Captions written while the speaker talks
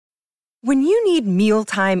When you need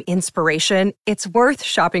mealtime inspiration, it's worth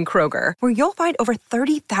shopping Kroger, where you'll find over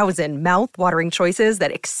 30,000 mouth-watering choices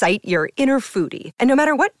that excite your inner foodie. And no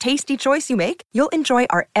matter what tasty choice you make, you'll enjoy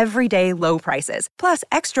our everyday low prices, plus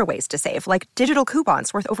extra ways to save, like digital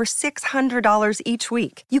coupons worth over $600 each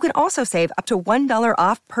week. You can also save up to $1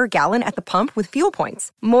 off per gallon at the pump with fuel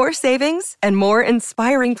points. More savings and more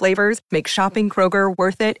inspiring flavors make shopping Kroger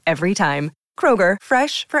worth it every time. Kroger,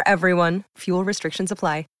 fresh for everyone. Fuel restrictions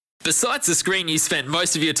apply. Besides the screen you spent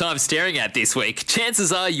most of your time staring at this week,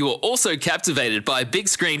 chances are you were also captivated by a big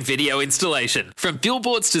screen video installation. From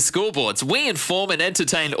billboards to scoreboards, we inform and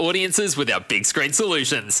entertain audiences with our big screen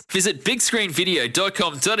solutions. Visit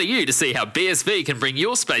bigscreenvideo.com.au to see how BSV can bring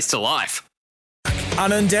your space to life.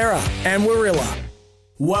 Unanderra and Warilla.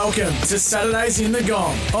 Welcome to Saturdays in the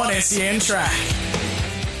Gong on SEN Track.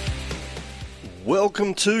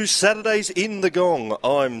 Welcome to Saturdays in the Gong.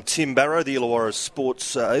 I'm Tim Barrow, the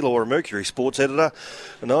Illawarra Mercury sports editor,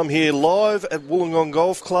 and I'm here live at Wollongong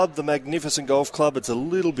Golf Club, the magnificent golf club. It's a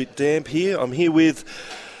little bit damp here. I'm here with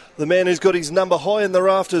the man who's got his number high in the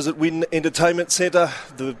rafters at Wynn Entertainment Centre,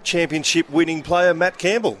 the championship winning player, Matt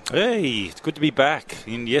Campbell. Hey, it's good to be back.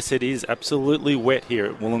 And yes, it is absolutely wet here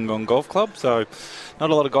at Wollongong Golf Club, so not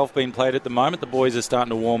a lot of golf being played at the moment. The boys are starting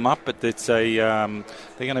to warm up, but it's they're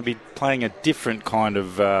going to be playing a different kind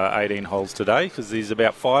of 18 holes today, because there's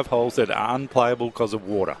about 5 holes that are unplayable because of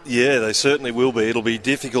water. Yeah, they certainly will be. It'll be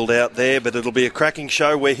difficult out there, but it'll be a cracking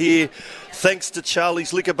show. We're here thanks to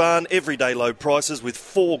Charlie's Liquor Barn, everyday low prices with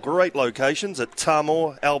 4 great locations at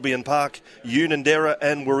Tamor, Albion Park, Unanderra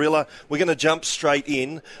and Warilla. We're going to jump straight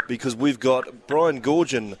in because we've got Brian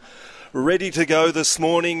Goorjian ready to go this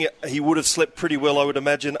morning. He would have slept pretty well, I would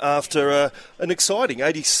imagine, after an exciting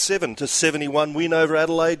 87-71 win over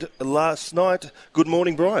Adelaide last night. Good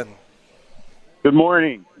morning, Brian. Good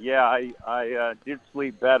morning. Yeah, I did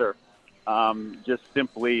sleep better. Just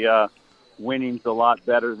simply winning's a lot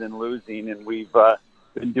better than losing, and we've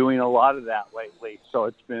been doing a lot of that lately. So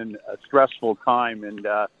it's been a stressful time and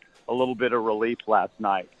a little bit of relief last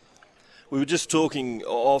night. We were just talking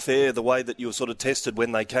off air the way that you were sort of tested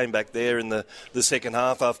when they came back there in the second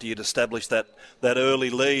half after you'd established that early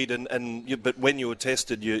lead, but when you were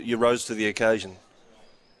tested, you rose to the occasion.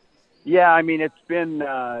 Yeah, I mean, it's been,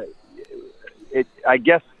 I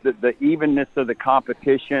guess, the evenness of the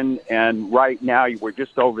competition, and right now we're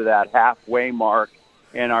just over that halfway mark,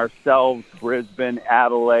 and ourselves, Brisbane,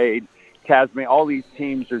 Adelaide, Tasmania, all these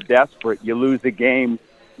teams are desperate. You lose a game,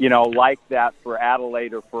 like that for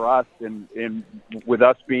Adelaide or for us, and with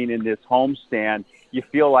us being in this homestand, you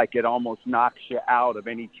feel like it almost knocks you out of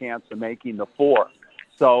any chance of making the 4.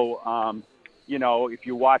 So, if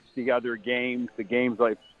you watch the other games, the games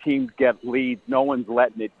like teams get leads, no one's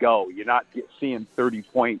letting it go. You're not seeing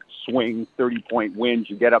 30-point swings, 30-point wins.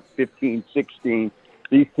 You get up 15, 16.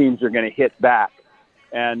 These teams are going to hit back.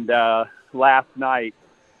 And last night,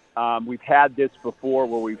 we've had this before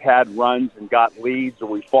where we've had runs and got leads, or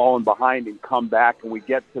we've fallen behind and come back, and we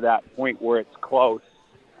get to that point where it's close.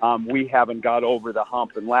 We haven't got over the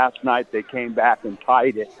hump, and last night they came back and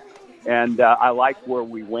tied it. And I like where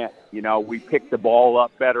we went. We picked the ball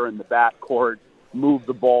up better in the backcourt, moved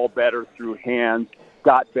the ball better through hands,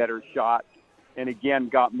 got better shots, and again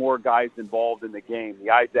got more guys involved in the game. The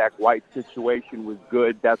Isaac White situation was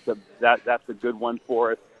good. That's a good one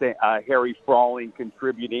for us. Harry Frawling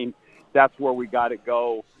contributing. That's where we got to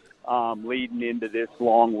go leading into this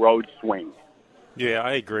long road swing. Yeah,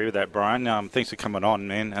 I agree with that, Brian. Thanks for coming on,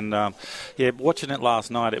 man. And, watching it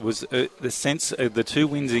last night, it was the sense of the 2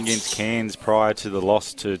 wins against Cairns prior to the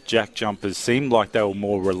loss to Jack Jumpers seemed like they were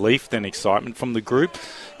more relief than excitement from the group.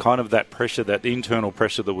 Kind of that pressure, that internal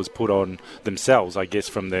pressure that was put on themselves, I guess,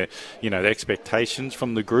 from the expectations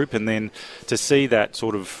from the group. And then to see that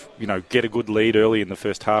sort of, get a good lead early in the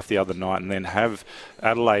first half the other night and then have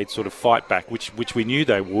Adelaide sort of fight back, which we knew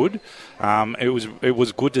they would. It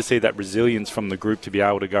was good to see that resilience from the group to be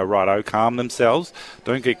able to go, right, calm themselves,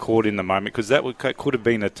 don't get caught in the moment, because that could have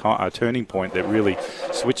been a turning point that really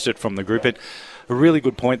switched it from the group. And a really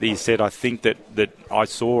good point that you said, I think that I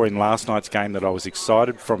saw in last night's game that I was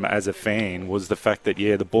excited from as a fan, was the fact that,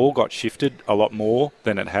 the ball got shifted a lot more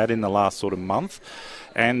than it had in the last sort of month.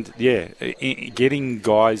 And, getting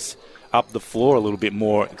guys up the floor a little bit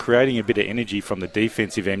more, creating a bit of energy from the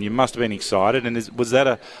defensive end. You must have been excited. And was that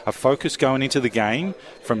a focus going into the game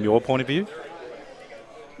from your point of view?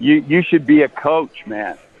 You should be a coach,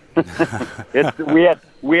 man.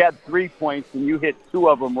 We had 3 points, and you hit 2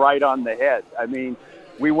 of them right on the head. I mean,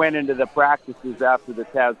 we went into the practices after the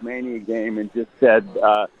Tasmania game and just said,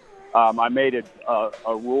 I made a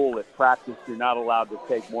rule at practice, you're not allowed to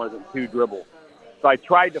take more than 2 dribbles. So I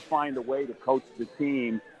tried to find a way to coach the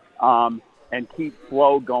team and keep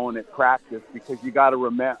flow going at practice, because you got to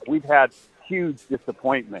remember, we've had huge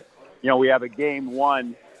disappointment. We have a game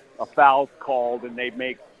one, a foul's called, and they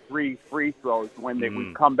make 3 free throws. When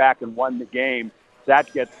we come back and won the game,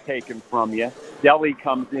 that gets taken from you. Delhi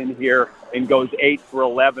comes in here and goes 8 for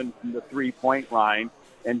 11 from the 3-point line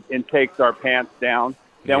and takes our pants down.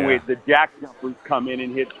 Then the Jack Jumpers come in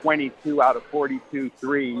and hit 22 out of 42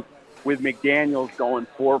 threes, with McDaniels going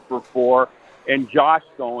 4 for 4 and Josh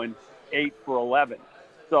going 8 for 11.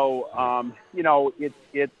 So,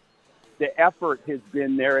 it's the effort has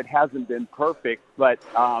been there. It hasn't been perfect, but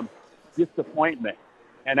disappointment.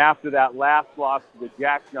 And after that last loss to the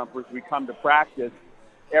Jack Jumpers, we come to practice.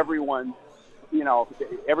 Everyone's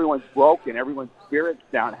broken. Everyone's spirit's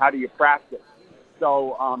down. How do you practice?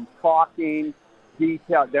 So talking,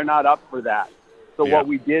 detail, they're not up for that. So what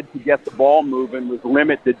we did to get the ball moving was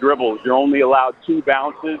limit the dribbles. You're only allowed 2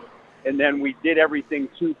 bounces. And then we did everything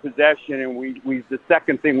 2 possession. And we the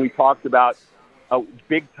second thing we talked about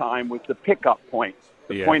big time was the pickup point.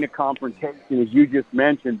 The point of confrontation, as you just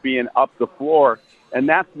mentioned, being up the floor. And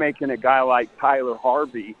that's making a guy like Tyler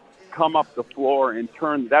Harvey come up the floor and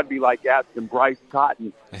turn. That'd be like asking Bryce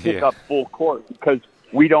Cotton to pick up full court, because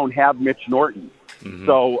we don't have Mitch Norton. Mm-hmm.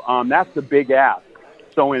 So that's a big ask.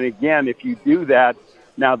 So, and again, if you do that,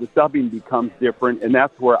 now the subbing becomes different, and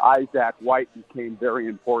that's where Isaac White became very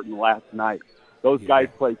important last night. Those guys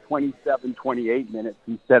played 27, 28 minutes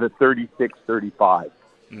instead of 36, 35.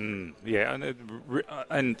 And it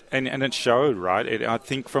showed, right? I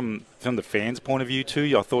think from the fans' point of view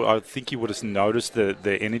too, I think you would have noticed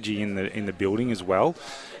the energy in the building as well.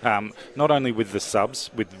 Not only with the subs,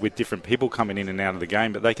 with different people coming in and out of the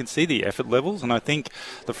game, but they can see the effort levels. And I think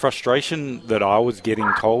the frustration that I was getting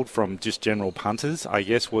told from just general punters, I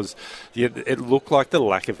guess, was it looked like the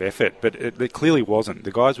lack of effort, but it clearly wasn't.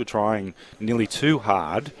 The guys were trying nearly too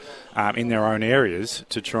hard in their own areas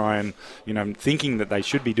to try and, thinking that they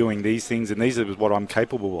should be doing these things and these are what I'm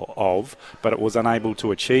capable of, but it was unable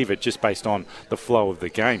to achieve it just based on the flow of the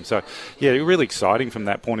game. So, really exciting from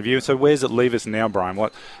that point of view. So where does it leave us now, Brian?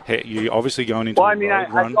 You're obviously going into a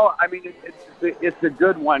run. It's a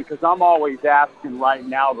good one, because I'm always asking right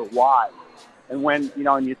now the why. And when,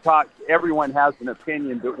 and you talk, everyone has an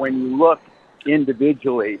opinion, but when you look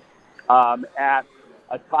individually at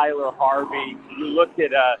a Tyler Harvey, you look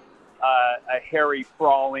at a Harry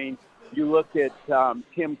Frawling, you look at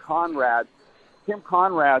Tim Conrad. Tim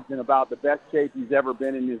Conrad's in about the best shape he's ever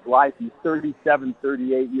been in his life. He's 37,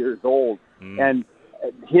 38 years old. And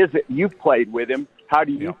you've played with him. How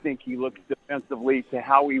do you think he looks defensively to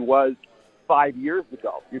how he was 5 years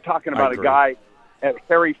ago? You're talking about a guy,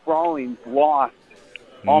 Harry Frawling's lost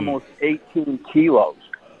almost 18 kilos.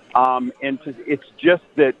 And it's just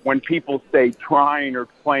that when people say trying or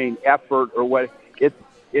playing effort or what,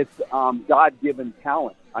 it's God-given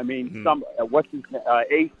talent. I mean,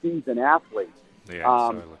 AC's an athlete.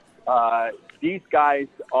 These guys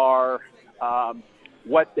are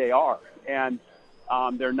what they are, and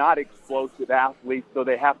they're not explosive athletes, so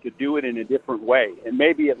they have to do it in a different way. And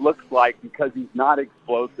maybe it looks like because he's not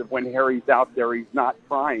explosive, when Harry's out there, he's not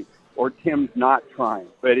trying, or Tim's not trying.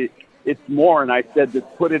 But it's more, and I said this,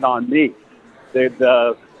 put it on me.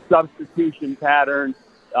 The substitution pattern,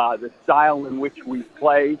 the style in which we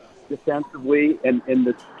play defensively, and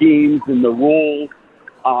the schemes and the rules,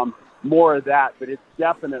 more of that. But it's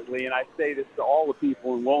definitely, and I say this to all the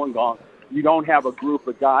people in Wollongong, you don't have a group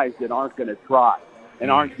of guys that aren't going to try and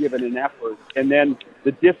aren't giving an effort. And then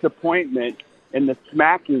the disappointment and the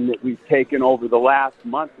smacking that we've taken over the last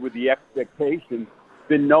month with the expectations,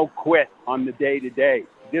 been no quit on the day-to-day.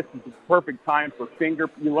 This is the perfect time for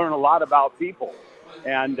you learn a lot about people.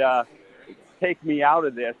 And take me out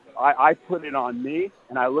of this. I put it on me,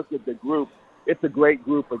 and I look at the group. It's a great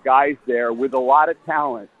group of guys there with a lot of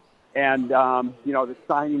talent. And, the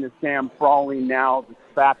signing of Sam Frawling now, the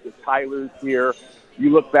fact that Tyler's here.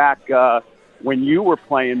 You look back when you were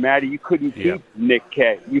playing, Maddie, you couldn't keep Nick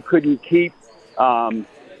Kay. You couldn't keep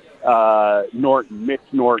Mitch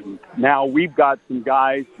Norton. Now we've got some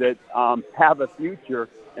guys that have a future,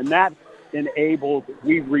 and that enabled,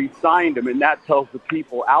 we've re-signed them, and that tells the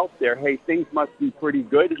people out there, hey, things must be pretty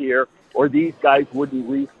good here, or these guys wouldn't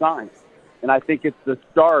re-sign. And I think it's the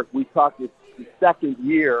start. We talked, it's the second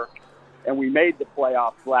year, and we made the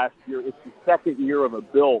playoffs last year. It's the second year of a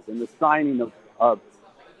build, and the signing of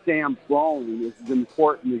Sam Frawling is as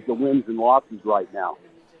important as the wins and losses right now.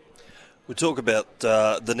 We talk about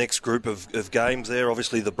the next group of games there.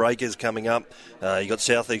 Obviously, the Breakers coming up. You got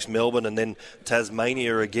Southeast Melbourne and then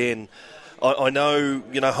Tasmania again. I know,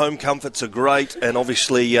 home comforts are great, and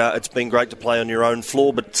obviously it's been great to play on your own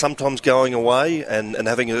floor, but sometimes going away and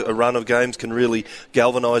having a run of games can really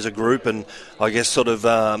galvanise a group and, I guess, sort of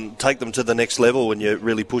take them to the next level when you're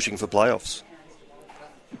really pushing for playoffs.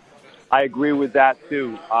 I agree with that,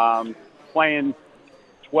 too. Playing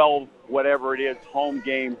 12, whatever it is, home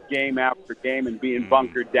games, game after game, and being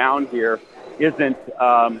bunkered down here isn't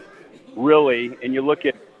really, and you look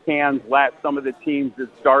at Cairns, some of the teams that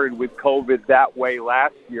started with COVID that way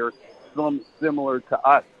last year, similar to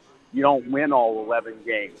us. You don't win all 11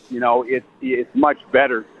 games. It's much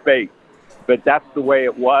better space. But that's the way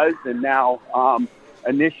it was, and now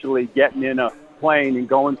initially getting in a plane and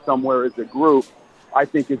going somewhere as a group, I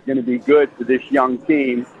think is going to be good for this young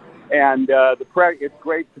team. And it's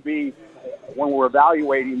great to be, when we're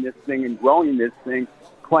evaluating this thing and growing this thing,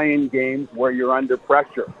 playing games where you're under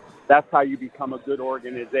pressure. That's how you become a good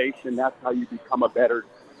organization. That's how you become a better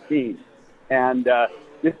team. And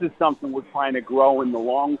this is something we're trying to grow in the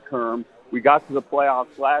long term. We got to the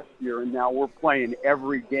playoffs last year, and now we're playing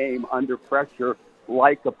every game under pressure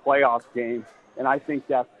like a playoff game, and I think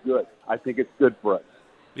that's good. I think it's good for us.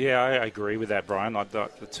 Yeah, I agree with that, Brian. It's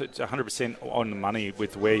 100% on the money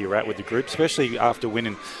with where you're at with the group, especially after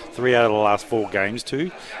winning 3 out of the last 4 games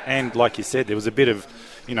too. And like you said, there was a bit of,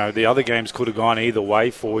 the other games could have gone either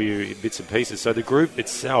way for you in bits and pieces. So the group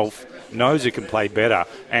itself knows it can play better,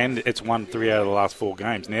 and it's won 3 out of the last 4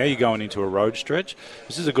 games. Now you're going into a road stretch.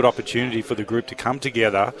 This is a good opportunity for the group to come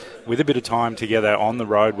together with a bit of time together on the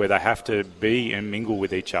road where they have to be and mingle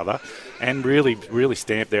with each other and really, really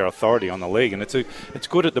stamp their authority on the league. And it's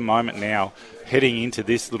good at the moment now, heading into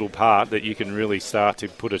this little part, that you can really start to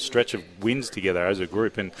put a stretch of wins together as a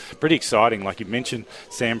group, and pretty exciting. Like you mentioned,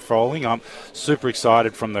 Sam Froling, I'm super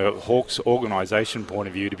excited from the Hawks organisation point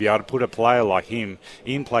of view to be able to put a player like him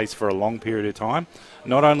in place for a long period of time.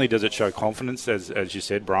 Not only does it show confidence, as you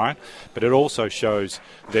said, Brian, but it also shows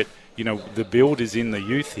that the build is in the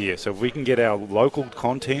youth here. So if we can get our local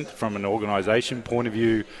content from an organisation point of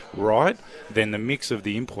view right, then the mix of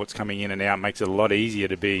the imports coming in and out makes it a lot easier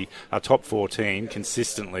to be a top 4 team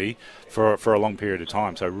consistently for a long period of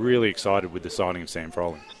time. So really excited with the signing of Sam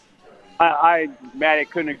Froling. Matt, I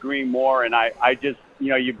couldn't agree more. And I just,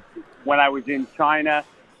 when I was in China,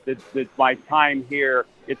 my time here,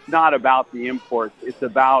 it's not about the imports. It's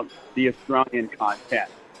about the Australian content.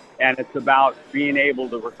 And it's about being able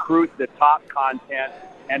to recruit the top content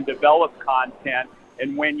and develop content,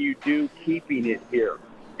 and when you do, keeping it here.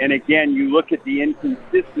 And again, you look at the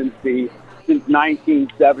inconsistency since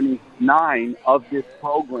 1979 of this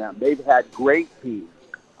program. They've had great teams.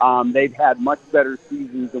 They've had much better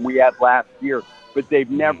seasons than we had last year, but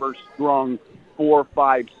they've never strung 4,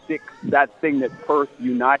 5, 6, that thing that Perth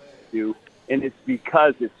United do. And it's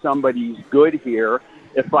because if somebody's good here,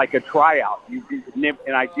 it's like a tryout.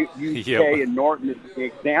 And I use Kay and Norton as an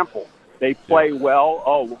example. They play well.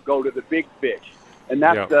 We'll go to the big fish. And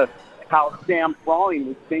that's how Sam Froling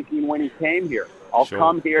was thinking when he came here. I'll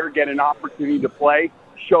come here, get an opportunity to play,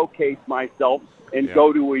 showcase myself, and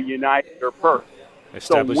go to a United or Perth.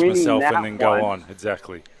 Establish myself and then go on.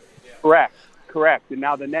 Exactly. Correct. And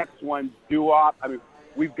now the next one's Duop. I mean,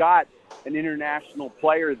 we've got an international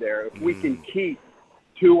player there. If we can keep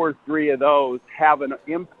 2 or 3 of those, have an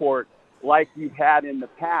import like you've had in the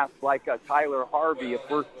past, like a Tyler Harvey, a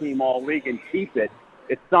first-team All-League, and keep it,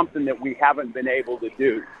 it's something that we haven't been able to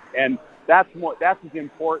do. And that's as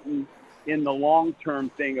important in the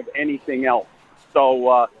long-term thing of anything else.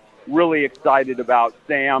 So really excited about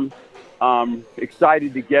Sam,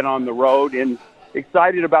 excited to get on the road, and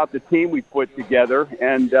excited about the team we put together.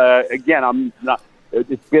 And, again,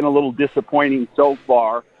 it's been a little disappointing so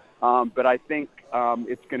far, but I think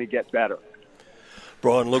it's going to get better.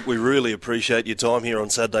 Brian, look, we really appreciate your time here on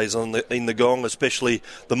Saturdays in the Gong, especially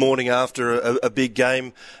the morning after a big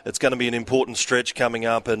game. It's going to be an important stretch coming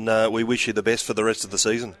up, and we wish you the best for the rest of the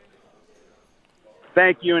season.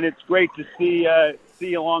 Thank you, and it's great to see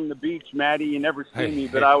you along the beach, Matty. You never see me,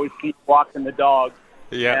 but I always see you walking the dog.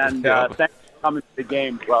 Yeah. And thanks for coming to the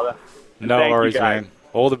game, brother. And no worries, man.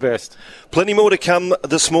 All the best. Plenty more to come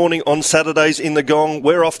this morning on Saturdays in the Gong.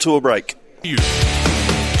 We're off to a break.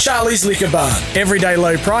 Charlie's Liquor Barn. Everyday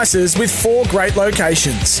low prices with 4 great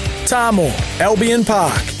locations. Tahmoor, Albion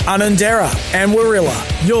Park, Unanderra and Warilla.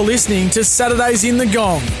 You're listening to Saturdays in the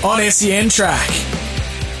Gong on SEN Track.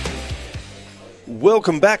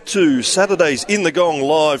 Welcome back to Saturdays in the Gong,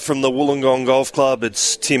 live from the Wollongong Golf Club.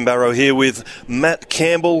 It's Tim Barrow here with Matt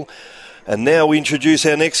Campbell. And now we introduce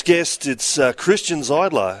our next guest. It's Christian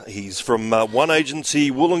Zeidler. He's from One Agency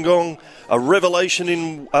Wollongong, a revelation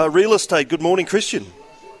in real estate. Good morning, Christian.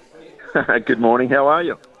 Good morning. How are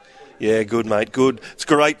you? Yeah, good, mate, good. It's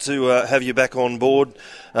great to have you back on board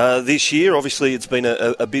this year. Obviously, it's been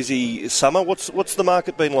a busy summer. What's the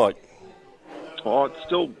market been like? Oh, it's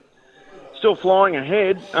still flying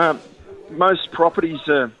ahead. Most properties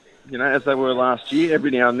are, as they were last year. Every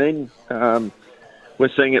now and then, we're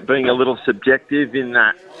seeing it being a little subjective in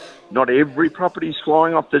that not every property's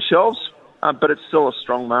flying off the shelves, but it's still a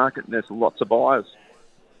strong market and there's lots of buyers.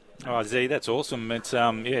 Oh, Z, that's awesome. It's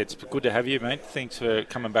it's good to have you, mate. Thanks for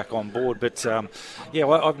coming back on board. But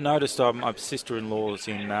well, I've noticed my sister-in-law's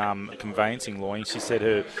in conveyancing law, and she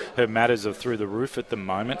said her matters are through the roof at the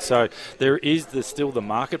moment. So there is still the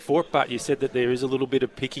market for it, but you said that there is a little bit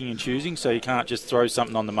of picking and choosing, so you can't just throw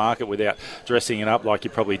something on the market without dressing it up like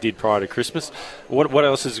you probably did prior to Christmas. What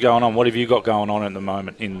else is going on? What have you got going on at the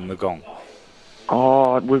moment in the Gong?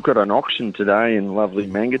 Oh, we've got an auction today in lovely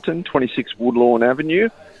Mangaton, 26 Woodlawn Avenue.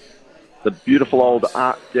 The beautiful old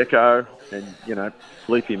Art Deco, and,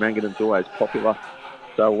 leafy Mangaton's always popular.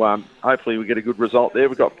 So hopefully we get a good result there.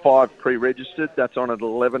 We've got 5 pre-registered. That's on at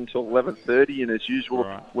 11 till 11:30, and as usual,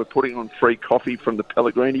 We're putting on free coffee from the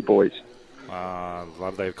Pellegrini boys.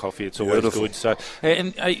 Love their coffee. It's always good. So,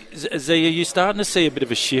 and Z, are you starting to see a bit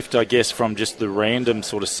of a shift, I guess, from just the random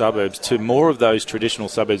sort of suburbs to more of those traditional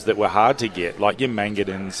suburbs that were hard to get, like your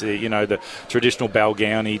Mangatons, the traditional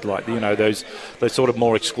Balgownie, like those sort of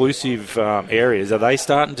more exclusive areas? Are they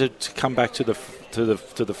starting to come back to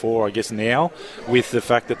the fore, I guess, now, with the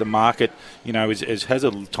fact that the market, has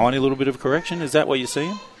a tiny little bit of correction? Is that what you're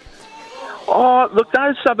seeing? Oh, look,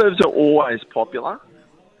 those suburbs are always popular.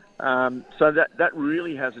 So that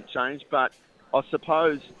really hasn't changed, but I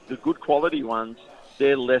suppose the good quality ones,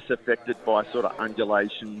 they're less affected by sort of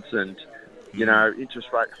undulations and, interest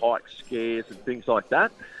rate hikes, scares and things like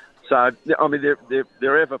that. So, I mean,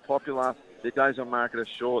 they're ever popular. Their days on market are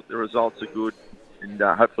short. The results are good. And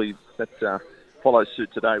hopefully that follows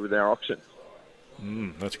suit today with our auction.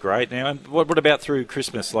 That's great. Now, what about through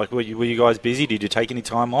Christmas? Like, were you guys busy? Did you take any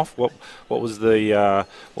time off? What was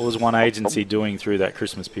one agency doing through that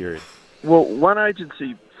Christmas period? Well, one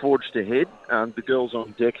agency forged ahead. The girls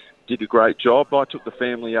on deck did a great job. I took the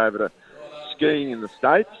family over to skiing in the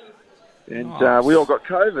States, and nice. We all got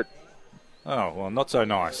COVID. Oh, well, not so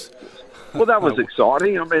nice. Well, that was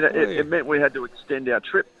exciting. I mean, it meant we had to extend our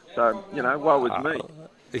trip. So, woe was me.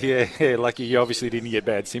 Yeah, lucky you obviously didn't get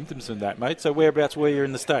bad symptoms from that, mate. So whereabouts were you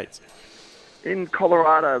in the States? In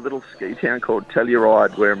Colorado, a little ski town called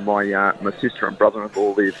Telluride, where my sister and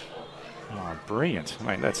brother-in-law live. Oh, brilliant,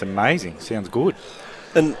 mate! That's amazing. Sounds good.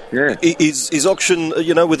 And is auction,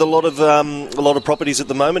 with a lot of properties at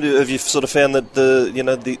the moment? Have you sort of found that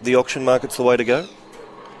the auction market's the way to go?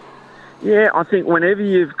 Yeah, I think whenever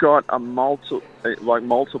you've got multiple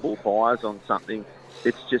buyers on something,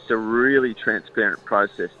 it's just a really transparent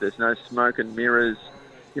process. There's no smoke and mirrors.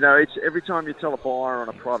 It's every time you tell a buyer on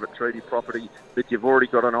a private treaty property that you've already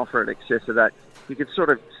got an offer in excess of that, you can sort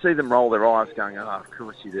of see them roll their eyes going, oh, of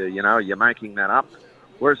course you do, you're making that up.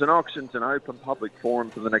 Whereas an auction's an open public forum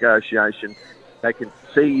for the negotiation. They can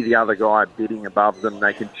see the other guy bidding above them.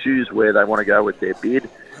 They can choose where they want to go with their bid.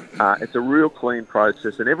 It's a real clean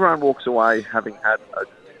process, and everyone walks away having had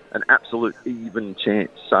an absolute even chance.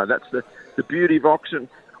 So that's the beauty of auction.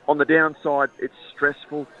 On the downside, it's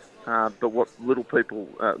stressful, but what little people,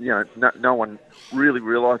 no one really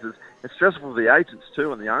realises, it's stressful for the agents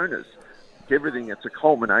too and the owners. Everything, it's a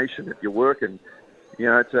culmination of your work, and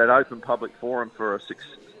it's that open public forum for a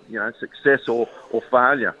success or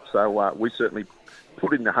failure. So we certainly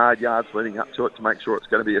put in the hard yards leading up to it to make sure it's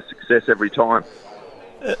going to be a success every time.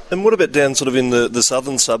 And what about down sort of in the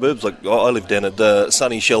southern suburbs? Like I live down at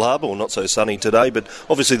sunny Shellharbour, well, not so sunny today, but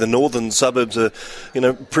obviously the northern suburbs are,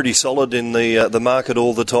 pretty solid in the market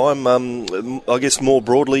all the time. I guess more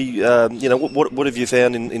broadly, what have you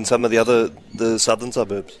found in some of the southern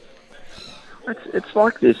suburbs? It's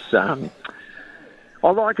like this. I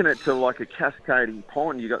liken it to like a cascading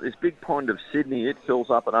pond. You've got this big pond of Sydney, it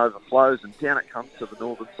fills up and overflows, and down it comes to the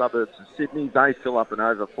northern suburbs of Sydney. They fill up and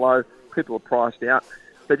overflow. People are priced out.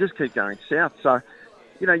 They just keep going south. So,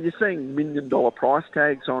 you're seeing $1 million price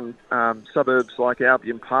tags on suburbs like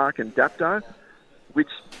Albion Park and Dapto, which,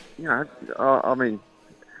 it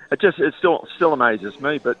still amazes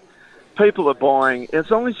me. But people are buying, as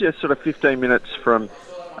long as you're sort of 15 minutes from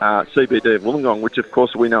CBD of Wollongong, which of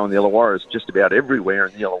course we know in the Illawarra is just about everywhere,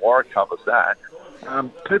 and the Illawarra covers that.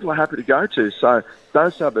 People are happy to go to. So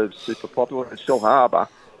those suburbs are super popular. And Shellharbour,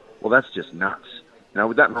 well, that's just nuts.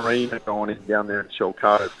 With that marina going in down there in Shell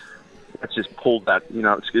Cove, it's just pulled that.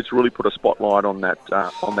 It's really put a spotlight on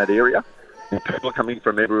that area. And people are coming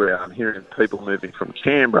from everywhere. I'm hearing people moving from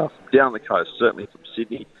Canberra, from down the coast, certainly from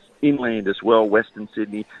Sydney, inland as well, Western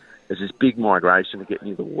Sydney. there's this big migration to get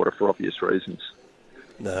near the water for obvious reasons.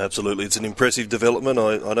 No, absolutely. It's an impressive development.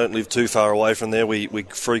 I don't live too far away from there. We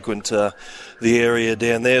frequent the area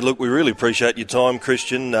down there. Look, we really appreciate your time,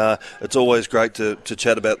 Christian. It's always great to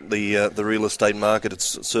chat about the real estate market.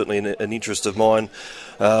 It's certainly an interest of mine.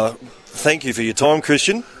 Thank you for your time,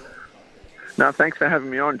 Christian. No, thanks for having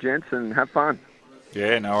me on, gents, and have fun.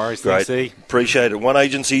 Yeah, no worries. Great. Thanks, Appreciate it. One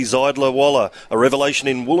agency, Zeidler Waller, a revelation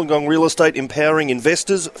in Wollongong real estate, empowering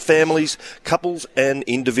investors, families, couples and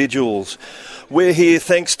individuals. We're here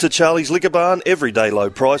thanks to Charlie's Liquor Barn, everyday low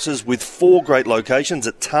prices with 4 great locations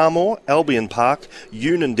at Tarmore, Albion Park,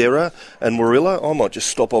 Unanderra and Warilla. I might just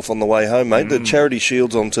stop off on the way home, mate. The Charity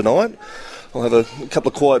Shield's on tonight. I'll have a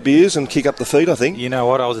couple of quiet beers and kick up the feet, I think. You know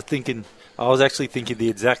what, I was actually thinking the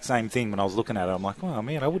exact same thing when I was looking at it. I'm like, oh,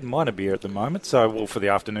 man, I wouldn't mind a beer at the moment. So, well, for the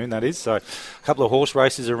afternoon, that is. So, a couple of horse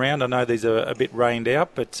races around. I know these are a bit rained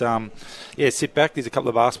out, but, yeah, sit back. There's a couple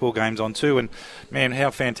of basketball games on too. And, man, how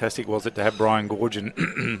fantastic was it to have Brian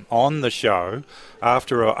Goorjian on the show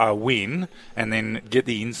after a win and then get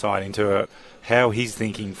the insight into how he's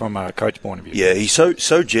thinking from a coach point of view. Yeah, he's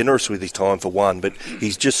so generous with his time, for one, but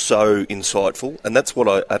he's just so insightful, and that's what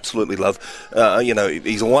I absolutely love.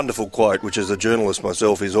 He's a wonderful quote, which as a journalist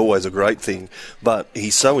myself is always a great thing, but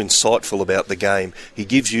he's so insightful about the game. He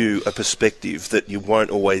gives you a perspective that you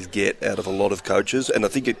won't always get out of a lot of coaches, and I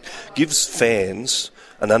think it gives fans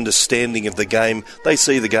an understanding of the game. They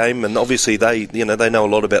see the game, and obviously they know a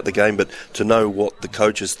lot about the game, but to know what the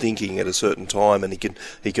coach is thinking at a certain time, and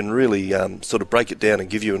he can really sort of break it down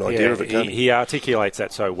and give you an idea of it. He articulates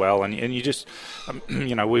that so well, and you just,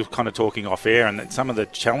 we're kind of talking off air, and some of the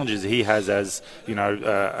challenges he has as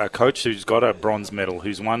a coach who's got a bronze medal,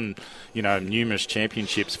 who's won numerous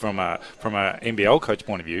championships from a NBL coach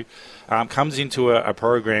point of view. Comes into a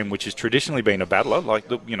program which has traditionally been a battler, like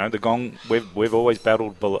the Gong. We've always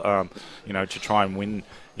battled, to try and win,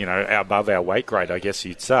 above our weight grade, I guess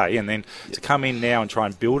you'd say, and then to come in now and try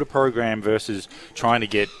and build a program versus trying to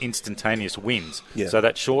get instantaneous wins. Yeah. So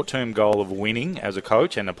that short-term goal of winning as a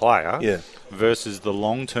coach and a player versus the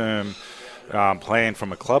long-term plan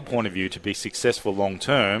from a club point of view to be successful long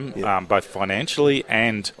term, both financially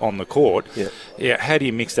and on the court. How do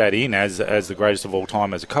you mix that in as the greatest of all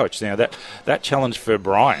time as a coach? Now that challenge for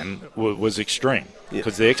Brian was extreme,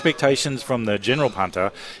 because the expectations from the general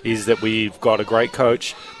punter is that we've got a great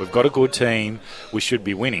coach, we've got a good team, we should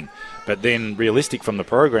be winning. But then realistic from the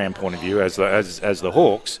program point of view as the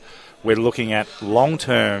Hawks, we're looking at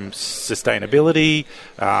long-term sustainability,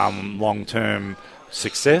 long-term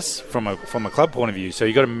success from a club point of view. So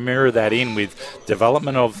you've got to mirror that in with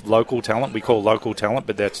development of local talent. We call local talent,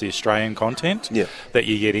 but that's the Australian content that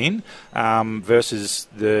you get in, versus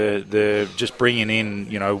the just bringing in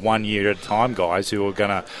 1 year at a time guys who are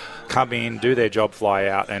going to come in, do their job, fly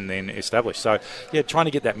out, and then establish. So trying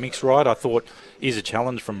to get that mix right, I thought, is a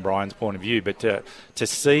challenge from Brian's point of view. But to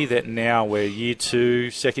see that now we're year 2,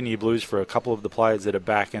 second year blues for a couple of the players that are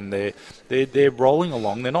back, and they're rolling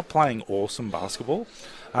along. They're not playing awesome basketball,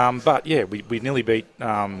 but we nearly beat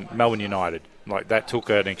Melbourne United. Like, that took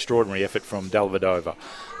an extraordinary effort from Dellavedova.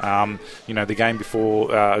 The game before,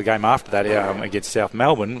 the game after that against South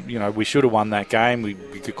Melbourne, we should have won that game. We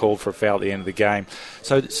could call for a foul at the end of the game.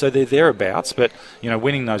 So they're thereabouts, but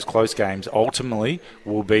winning those close games ultimately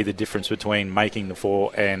will be the difference between making the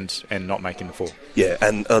 4 and not making the 4. Yeah,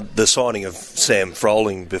 and the signing of Sam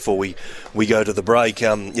Froling before we go to the break,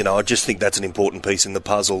 I just think that's an important piece in the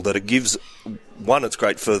puzzle, that it gives. One, it's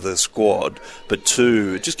great for the squad, but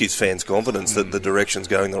 2, it just gives fans confidence that the direction's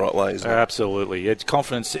going the right way, isn't it? Absolutely. It's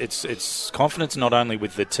confidence. It's confidence not only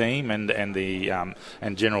with the team and the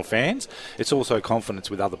and general fans. It's also confidence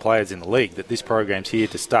with other players in the league that this program's here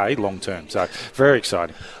to stay long term. So very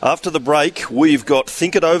exciting. After the break, we've got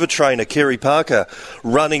Think It Over trainer Kerry Parker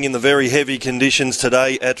running in the very heavy conditions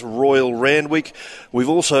today at Royal Randwick. We've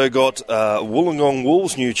also got Wollongong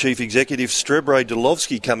Wolves' new chief executive Strebre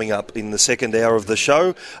Delovsky coming up in the second hour of the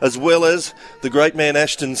show, as well as the great man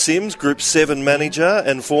Ashton Sims, Group 7 manager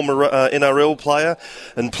and former NRL player,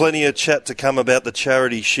 and plenty of chat to come about the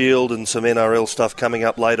Charity Shield and some NRL stuff coming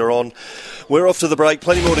up later on. We're off to the break.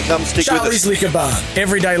 Plenty more to come. Stick with us. Charlie's Liquor Barn.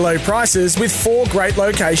 Everyday low prices with 4 great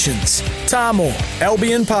locations. Tarmore,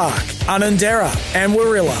 Albion Park, Unanderra and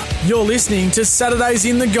Warilla. You're listening to Saturdays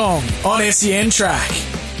in the Gong on SEN Track.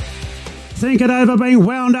 Think It Over being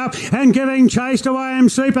wound up and giving chase to I Am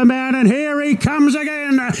Superman, and here he comes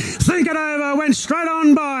again. Think It Over went straight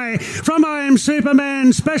on by from I Am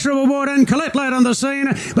Superman, Special Reward and Colette Lad on the scene,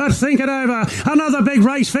 but Think It Over, another big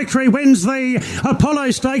race victory, wins the Apollo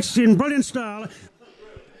Stakes in brilliant style.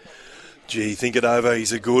 Gee, think it over.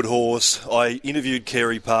 He's a good horse. I interviewed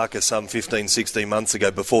Kerry Parker some 15, 16 months ago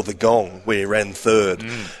before the Gong, where he ran third.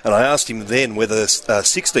 And I asked him then whether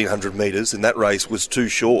 1,600 metres in that race was too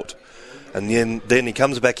short. And then he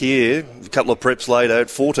comes back here, a couple of preps later at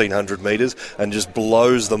 1,400 metres and just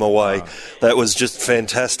blows them away. Wow. That was just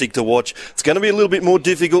fantastic to watch. It's going to be a little bit more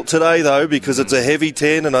difficult today, though, because it's a heavy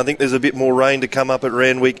 10 and I think there's a bit more rain to come up at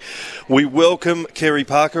Randwick. We welcome Kerry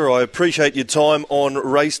Parker. I appreciate your time on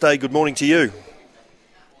race day. Good morning to you.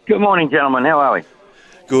 Good morning, gentlemen. How are we?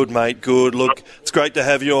 Good, mate. Good. Look, it's great to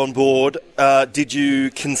have you on board. Did you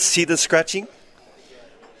consider scratching?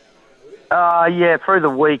 Yeah, through the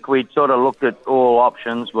week we'd sort of looked at all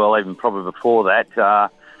options, well, even probably before that,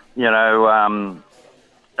 trying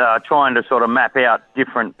to sort of map out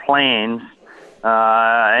different plans,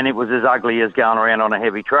 and it was as ugly as going around on a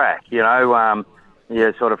heavy track, you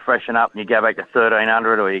sort of freshen up and you go back to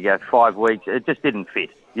 1,300 or you go 5 weeks. It just didn't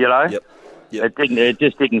fit, Yep. It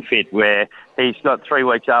just didn't fit, where he's got 3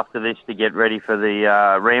 weeks after this to get ready for the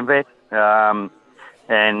Ramvet.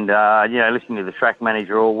 And, listening to the track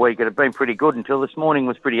manager all week, it had been pretty good until this morning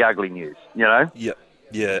was pretty ugly news, Yep.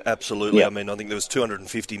 Yeah, absolutely. Yep. I mean, I think there was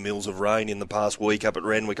 250 mils of rain in the past week up at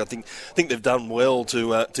Randwick. I think they've done well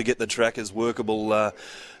to get the track as workable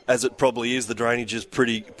as it probably is. The drainage is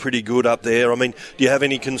pretty good up there. I mean, do you have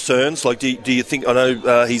any concerns? Like, do you think? I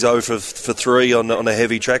know he's 0 for 3 on a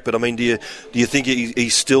heavy track, but I mean, do you think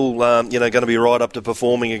he's still going to be right up to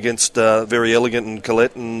performing against Very Elegant and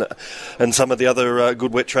Colette and some of the other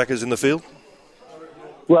good wet trackers in the field?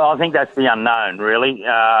 Well, I think that's the unknown, really.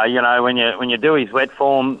 When you do his wet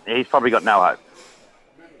form, he's probably got no hope.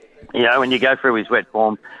 When you go through his wet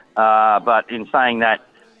form, but in saying that,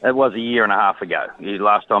 it was a year and a half ago.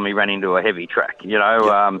 Last time he ran into a heavy track,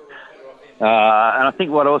 and I think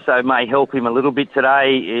what also may help him a little bit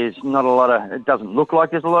today is it doesn't look like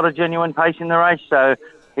there's a lot of genuine pace in the race, so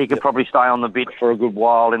he could probably stay on the bit for a good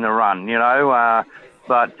while in the run, there's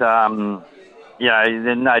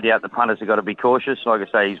no doubt the punters have got to be cautious. Like I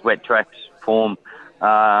say, his wet tracks form,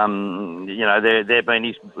 they've been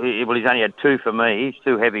he's only had 2 for me. He's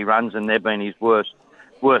 2 heavy runs, and they've been his worst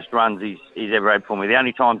runs he's ever had for me. The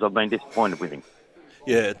only times I've been disappointed with him.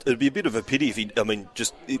 Yeah, it'd be a bit of a pity if he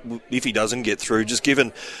doesn't get through. Just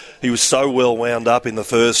given he was so well wound up in the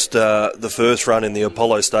first run in the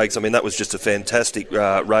Apollo Stakes. I mean, that was just a fantastic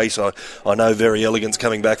race. I know Very Elegant's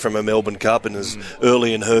coming back from a Melbourne Cup and is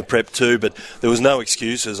early in her prep too, but there was no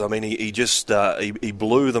excuses. I mean, he just he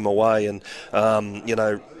blew them away, and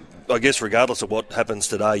I guess regardless of what happens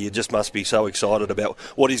today, you just must be so excited about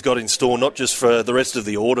what he's got in store, not just for the rest of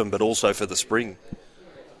the autumn, but also for the spring.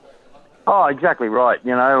 Oh, exactly right.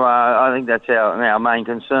 I think that's our main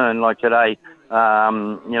concern. Like today,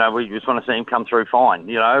 we just want to see him come through fine.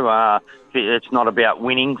 It's not about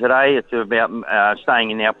winning today. It's about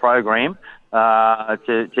staying in our program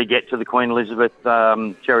to get to the Queen Elizabeth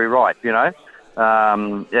Cherry Ripe, he's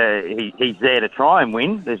there to try and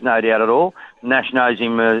win. There's no doubt at all. Nash knows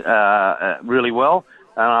him really well,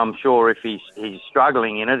 and I'm sure if he's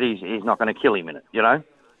struggling in it, he's not going to kill him in it.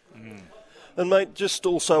 And mate, just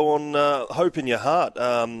also on Hope in Your Heart.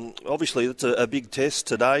 Obviously, it's a big test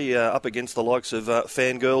today up against the likes of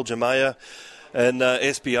Fangirl, Jamea, and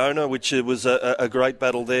Espiona, which was a great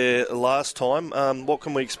battle there last time. What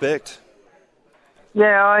can we expect?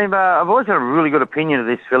 Yeah, I've always had a really good opinion of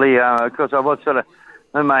this filly because I was her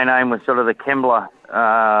main aim was sort of the Kembla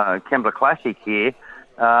Classic here.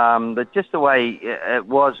 But just the way it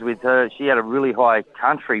was with her, she had a really high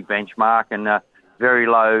country benchmark and a very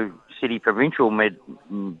low city provincial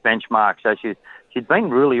benchmark, so she'd been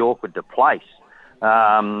really awkward to place.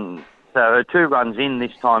 So her 2 runs in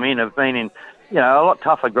this time in have been in a lot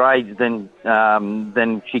tougher grades than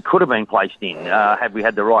she could have been placed in had we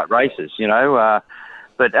had the right races,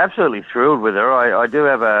 but absolutely thrilled with her. I do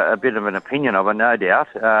have a bit of an opinion of her, no doubt.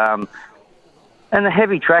 And the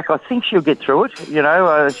heavy track, I think she'll get through it.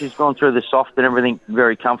 She's gone through the soft and everything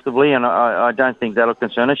very comfortably, and I don't think that'll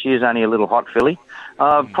concern her. She is only a little hot filly.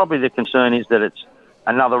 Probably the concern is that it's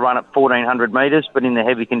another run at 1,400 metres, but in the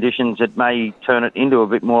heavy conditions, it may turn it into a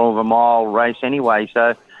bit more of a mile race anyway.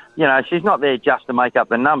 So, she's not there just to make up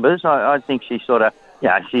the numbers. I think she's sort of,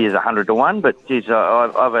 she is 100 to 1, but geez,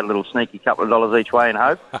 I've had a little sneaky couple of dollars each way in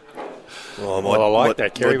Hope. Well, I like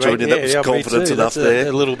that, Kerry. Confidence enough there.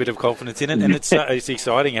 A little bit of confidence in it, and it's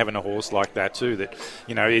exciting having a horse like that too. That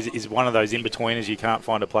is one of those in betweeners you can't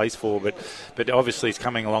find a place for, but obviously it's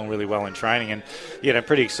coming along really well in training, and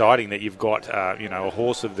pretty exciting that you've got a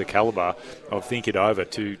horse of the calibre of Think It Over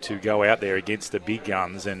to go out there against the big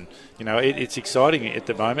guns, and it's exciting at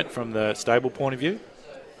the moment from the stable point of view.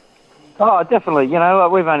 Oh, definitely. You know,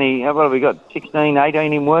 we've only, what have we got, 16,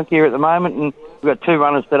 18 in work here at the moment, and we've got 2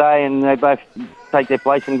 runners today, and they both take their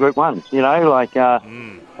place in Group 1s, you know, like,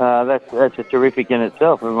 that's a terrific in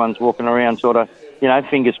itself. Everyone's walking around sort of, you know,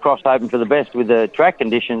 fingers crossed, hoping for the best with the track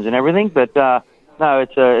conditions and everything, but, no,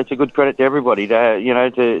 it's a good credit to everybody to, you know,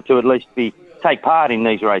 to at least take part in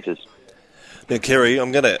these races. Now, Kerry,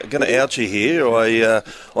 I'm going to out you here.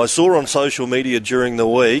 I saw on social media during the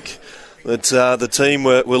week that the team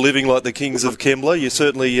were living like the kings of Kembla. You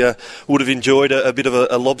certainly would have enjoyed a bit of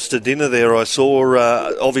a lobster dinner there. I saw,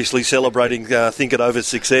 obviously celebrating Think It Over's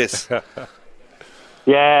success.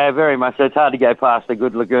 Yeah, very much. It's hard to go past the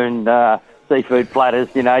good lagoon seafood platters.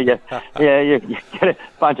 You know, you get a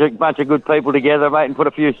bunch of good people together, mate, and put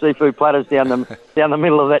a few seafood platters down the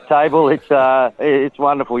middle of that table. It's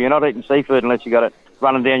wonderful. You're not eating seafood unless you got it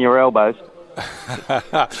running down your elbows.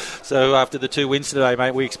 So after the 2 wins today,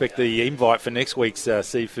 mate, we expect the invite for next week's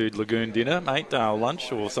seafood lagoon dinner, mate,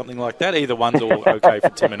 lunch or something like that. Either one's all okay for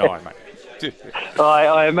Tim and I, mate.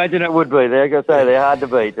 I imagine it would be. They're going to say they're hard to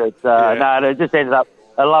beat. No, it just ended up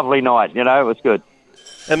a lovely night. You know, it was good.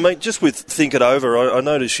 And, mate, just with Think It Over, I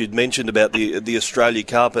noticed you'd mentioned about the Australia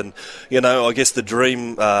Cup and, you know, I guess the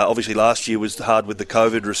dream, obviously last year was hard with the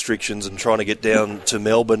COVID restrictions and trying to get down to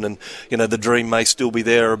Melbourne and, you know, the dream may still be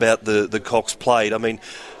there about the Cox Plate. I mean,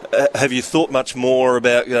 have you thought much more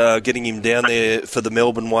about getting him down there for the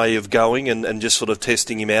Melbourne way of going and just sort of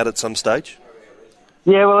testing him out at some stage?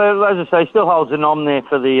 Yeah, well, as I say, still holds a nom there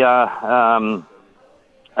for the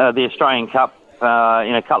Australian Cup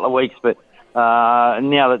in a couple of weeks, but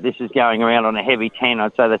now that this is going around on a heavy 10,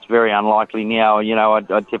 I'd say that's very unlikely now. You know,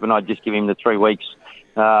 I'd tip and I'd just give him the 3 weeks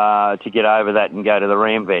to get over that and go to the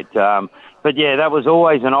Ramvet. But yeah, that was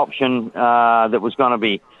always an option that was going to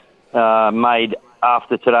be made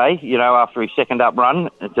after today, you know, after his second up run,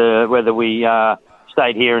 whether we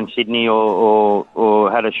stayed here in Sydney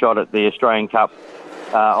or had a shot at the Australian Cup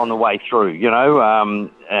on the way through, you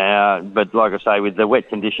know. But like I say, with the wet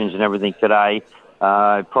conditions and everything today,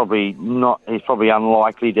 he's probably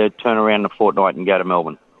unlikely to turn around in a fortnight and go to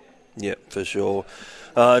Melbourne. Yeah, for sure.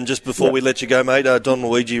 And just before we let you go, mate, Don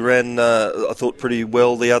Luigi ran, I thought, pretty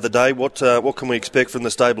well the other day. What can we expect from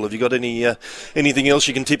the stable? Have you got anything else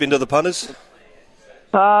you can tip into the punters?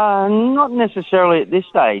 Not necessarily at this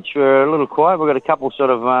stage. We're a little quiet. We've got a couple sort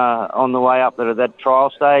of on the way up that are that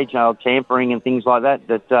trial stage, tampering and things like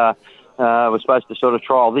that we're supposed to sort of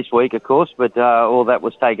trial this week, of course, but all that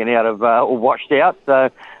was taken out of or washed out. So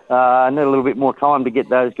need a little bit more time to get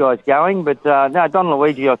those guys going. But no, Don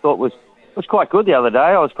Luigi, I thought was quite good the other day.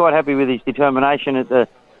 I was quite happy with his determination at the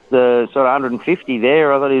sort of 150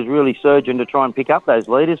 there. I thought he was really surging to try and pick up those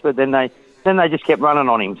leaders, but then they just kept running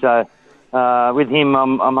on him. So with him,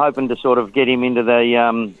 I'm hoping to sort of get him into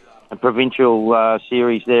the provincial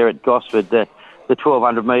series there at Gosford. The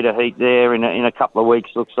 1,200 metre heat there in a couple of weeks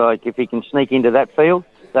looks like if he can sneak into that field,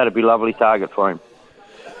 that'd be a lovely target for him.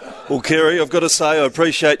 Well, Kerry, I've got to say I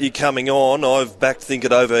appreciate you coming on. I've backed Think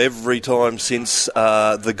It Over every time since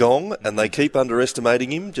the gong, and they keep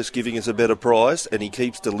underestimating him, just giving us a better price, and he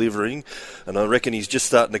keeps delivering. And I reckon he's just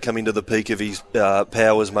starting to come into the peak of his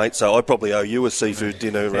powers, mate. So I probably owe you a seafood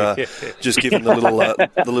dinner, just given the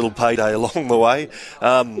little payday along the way.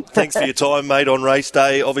 Thanks for your time, mate, on race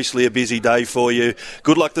day. Obviously a busy day for you.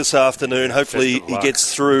 Good luck this afternoon. Hopefully he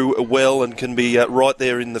gets through well and can be right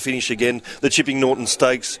there in the finish again. The Chipping Norton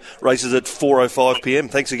Stakes races at 4:05 p.m.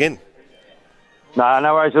 Thanks again. No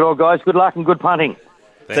worries at all, guys. Good luck and good punting.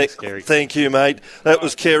 Thanks, Kerry. Thank you, mate. That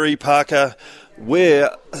was Kerry Parker. We're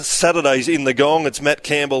Saturdays in the Gong. It's Matt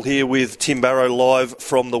Campbell here with Tim Barrow live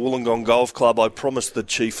from the Wollongong Golf Club. I promised the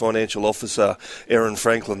Chief Financial Officer, Aaron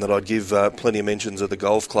Franklin, that I'd give plenty of mentions of the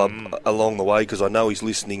golf club along the way because I know he's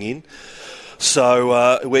listening in.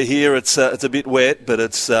 So we're here. It's a bit wet, but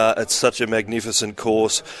it's such a magnificent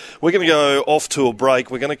course. We're going to go off to a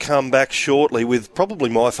break. We're going to come back shortly with probably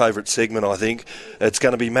my favourite segment, I think. It's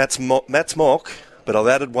going to be Matt's Mock, but I've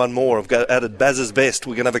added one more. I've added Baz's Best.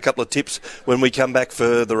 We're going to have a couple of tips when we come back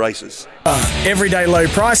for the races. Everyday low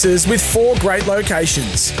prices with 4 great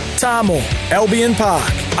locations: Tarmore, Albion Park,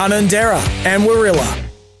 Unanderra and Warilla.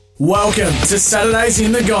 Welcome to Saturdays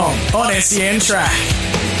in the Gong on SEN Track.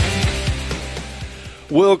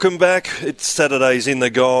 Welcome back. It's Saturdays in the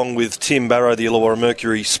Gong with Tim Barrow, the Illawarra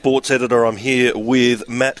Mercury sports editor. I'm here with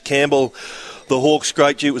Matt Campbell. The Hawks,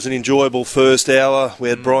 great. It was an enjoyable first hour. We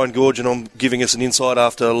had Brian Gorgon on giving us an insight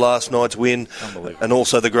after last night's win. And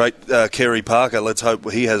also the great Kerry Parker. Let's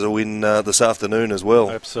hope he has a win this afternoon as well.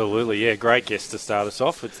 Absolutely, yeah. Great guest to start us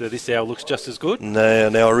off. This hour looks just as good.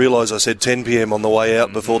 Now I realise I said 10 p.m. on the way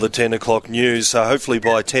out before the 10 o'clock news. So hopefully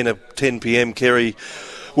by 10 p.m, Kerry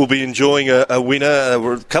We'll be enjoying a winner,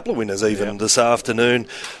 or a couple of winners even, this afternoon.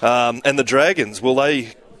 And the Dragons, well,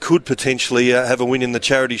 they could potentially have a win in the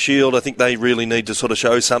Charity Shield. I think they really need to sort of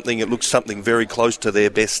show something. It looks something very close to their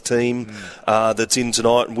best team that's in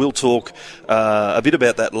tonight. And we'll talk a bit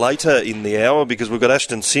about that later in the hour, because we've got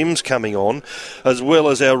Ashton Sims coming on, as well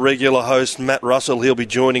as our regular host, Matt Russell. He'll be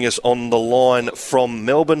joining us on the line from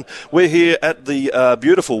Melbourne. We're here at the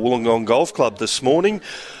beautiful Wollongong Golf Club this morning.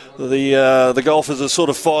 The golfers are sort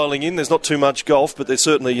of filing in. There's not too much golf, but they're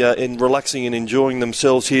certainly relaxing and enjoying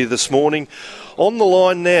themselves here this morning. On the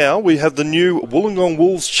line now, we have the new Wollongong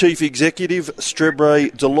Wolves Chief Executive, Strebre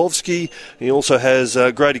Dolovsky. He also has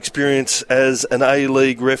great experience as an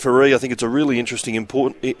A-League referee. I think it's a really interesting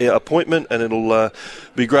appointment, and it'll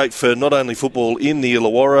be great for not only football in the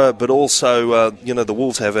Illawarra, but also, the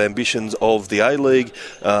Wolves have ambitions of the A-League.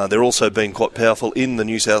 They're also been quite powerful in the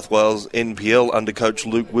New South Wales NPL under coach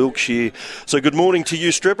Luke Wilkshire. So good morning to you,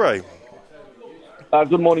 Strebre.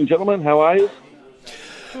 Good morning, gentlemen. How are you?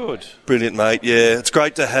 Good. Brilliant, mate. Yeah, it's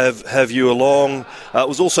great to have you along. It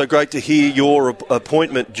was also great to hear your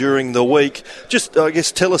appointment during the week. Just, I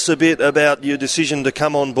guess, tell us a bit about your decision to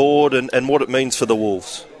come on board and what it means for the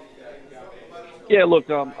Wolves. Yeah, look,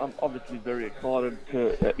 I'm obviously very excited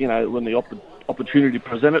to, when the opportunity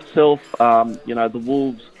presents itself. The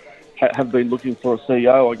Wolves have been looking for a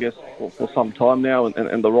CEO, I guess, for some time now,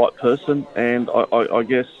 and the right person. And I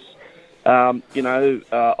guess, I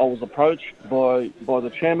was approached by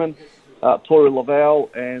the chairman, Tori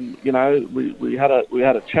Laval, and we had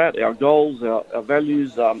a chat. Our goals, our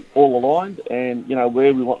values, all aligned, and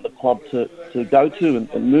where we want the club to go to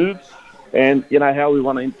and move, and how we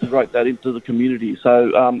want to integrate that into the community.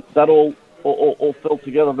 So that all fell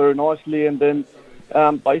together very nicely, and then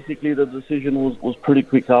basically the decision was pretty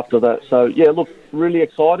quick after that. So yeah, look, really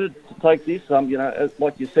excited to take this.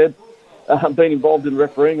 Like you said, I've been involved in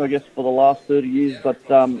refereeing, I guess, for the last 30 years, but,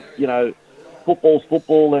 football's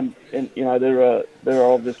football, and there are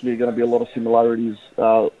obviously going to be a lot of similarities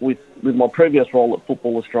with my previous role at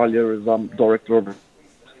Football Australia as Director of...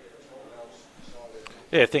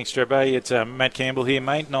 Yeah, thanks, Strebre. It's Matt Campbell here,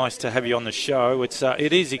 mate. Nice to have you on the show.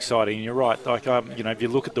 It is exciting. You're right. Like, if you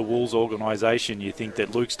look at the Wolves organisation, you think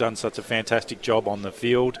that Luke's done such a fantastic job on the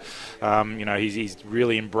field. He's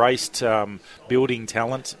really embraced building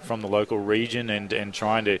talent from the local region and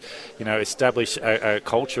trying to, establish a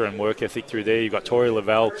culture and work ethic through there. You've got Tori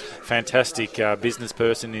Lavelle, fantastic business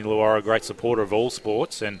person in Illawarra, great supporter of all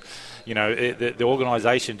sports, and the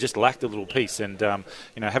organisation just lacked a little piece, and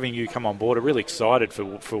having you come on board, I'm really excited for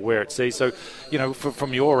where it sees. So,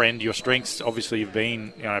 from your end, your strengths, obviously you've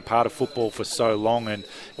been part of football for so long. And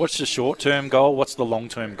what's the short-term goal? What's the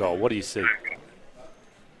long-term goal? What do you see?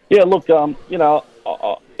 Yeah, look, everyone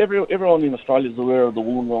in Australia is aware of the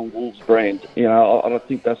Wollongong Wolves brand. I don't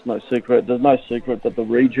think that's no secret. There's no secret that the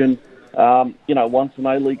region, wants an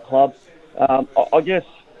A-League club. I guess,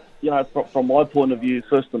 from my point of view,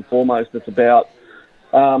 first and foremost, it's about,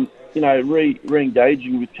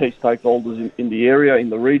 re-engaging with key stakeholders in the area, in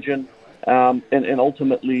the region, and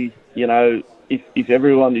ultimately, if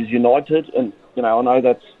everyone is united, and, I know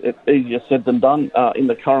that's easier said than done in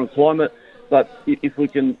the current climate, but if we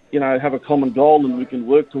can, have a common goal and we can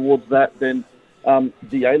work towards that, then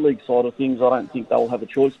the A-League side of things, I don't think they'll have a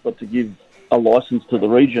choice but to give a licence to the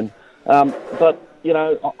region. But,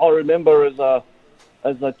 I remember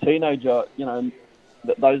as a teenager,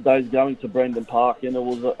 those days going to Brandon Park, and it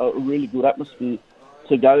was a really good atmosphere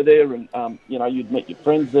to go there, and you'd meet your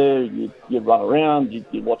friends there, you'd run around,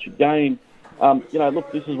 you'd watch a game.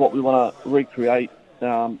 Look, this is what we want to recreate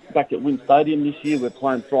back at Wynn Stadium this year. We're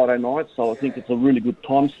playing Friday night, so I think it's a really good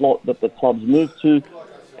time slot that the club's moved to,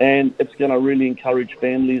 and it's going to really encourage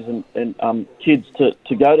families and kids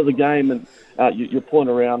to go to the game. And your point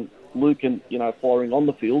around Luke and firing on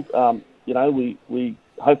the field. We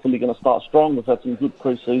hopefully going to start strong. We've had some good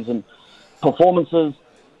pre-season performances,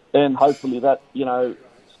 and hopefully that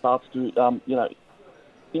starts to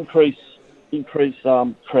increase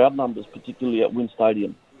crowd numbers, particularly at Wynn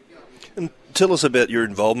Stadium. And tell us about your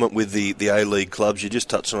involvement with the A-League clubs. You just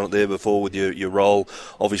touched on it there before with your role,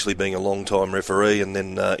 obviously being a long-time referee, and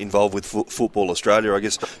then involved with Football Australia. I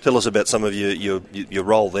guess tell us about some of your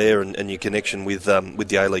role there and your connection with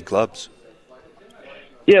the A-League clubs.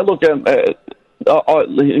 Yeah, look,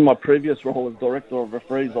 in my previous role as Director of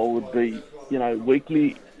Referees, I would be,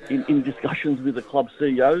 weekly in discussions with the club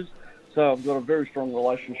CEOs. So I've got a very strong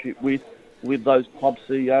relationship with those club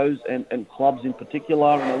CEOs and clubs in particular.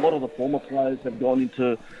 And a lot of the former players have gone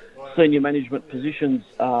into senior management positions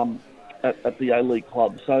at the A-League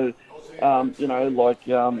club. So,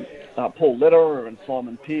 Paul Lederer and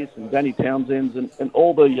Simon Pearce and Danny Townsend and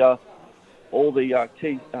all the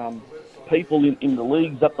key people in the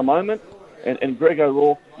leagues at the moment. And Greg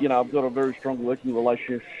O'Rourke, I've got a very strong working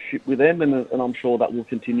relationship with them, and I'm sure that will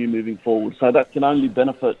continue moving forward. So that can only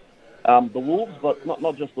benefit the Wolves, but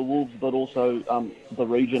not just the Wolves, but also the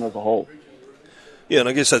region as a whole. Yeah, and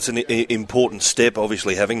I guess that's an important step,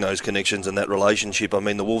 obviously, having those connections and that relationship. I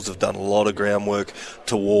mean, the Wolves have done a lot of groundwork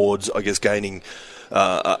towards, I guess, gaining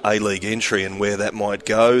A-League entry and where that might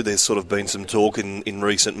go. There's sort of been some talk in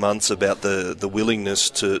recent months about the willingness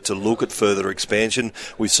to look at further expansion.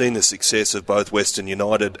 We've seen the success of both Western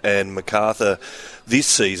United and MacArthur this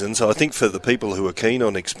season, so I think for the people who are keen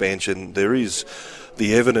on expansion, there is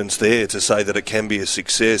the evidence there to say that it can be a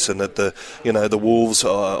success, and that the Wolves,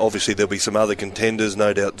 obviously there'll be some other contenders,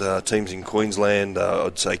 no doubt, teams in Queensland,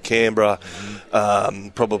 I'd say Canberra,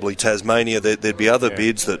 probably Tasmania. There'd be other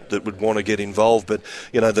bids that would want to get involved, but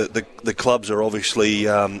the clubs are obviously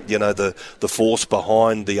the force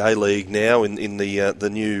behind the A-League now in the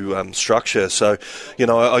new structure. So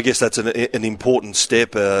I guess that's an important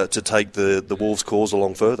step to take the Wolves' cause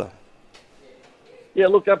along further. Yeah,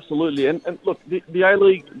 look, absolutely, and look, the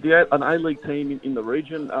A-League, an A-League team in the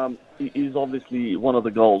region is obviously one of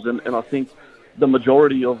the goals, and I think the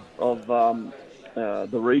majority of the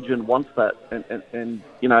region wants that, and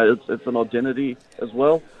it's an identity as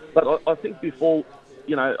well. But I think before,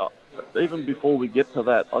 even before we get to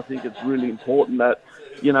that, I think it's really important that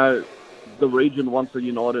the region wants a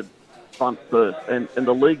united front first, and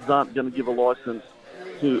the leagues aren't going to give a license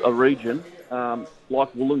to a region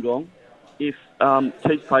like Wollongong if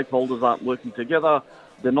key stakeholders aren't working together,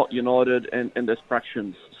 they're not united, and there's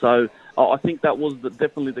fractions. So I think that was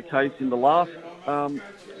definitely the case in the last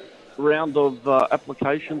round of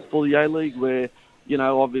applications for the A-League, where,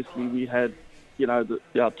 obviously we had,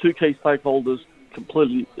 the two key stakeholders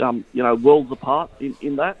completely, worlds apart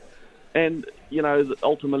in that. And,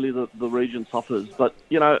 ultimately the region suffers. But,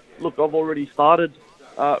 look, I've already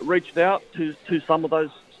reached out to some of those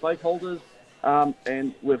stakeholders.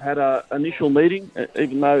 And we've had an initial meeting,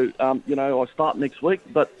 even though, I start next week,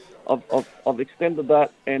 but I've extended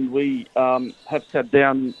that, and we have sat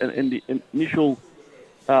down in the initial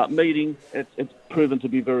meeting. It's proven to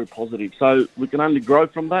be very positive. So we can only grow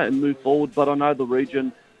from that and move forward, but I know the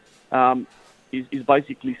region is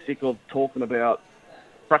basically sick of talking about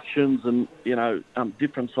fractions and,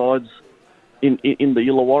 different sides in the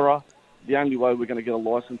Illawarra. The only way we're going to get a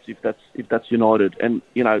license if that's united, and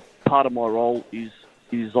part of my role is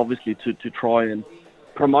obviously to try and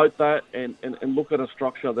promote that and look at a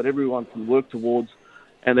structure that everyone can work towards,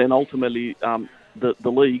 and then ultimately the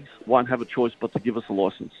leagues won't have a choice but to give us a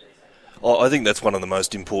license. I think that's one of the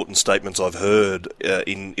most important statements I've heard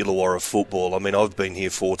in Illawarra football. I mean, I've been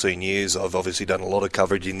here 14 years. I've obviously done a lot of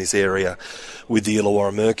coverage in this area with the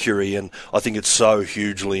Illawarra Mercury, and I think it's so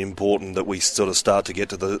hugely important that we sort of start to get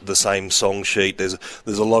to the same song sheet. There's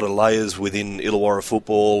a lot of layers within Illawarra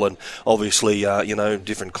football, and obviously,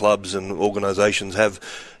 different clubs and organisations have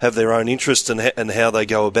their own interests and how they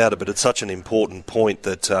go about it, but it's such an important point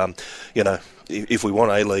that, if we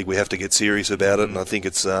want A-League, we have to get serious about it, and I think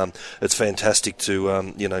it's fantastic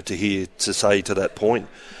to say to that point.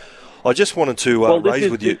 I just wanted to raise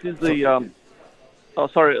with you. This is the. I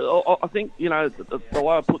think the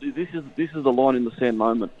way I put it, this is the line in the sand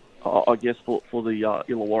moment, I guess, for the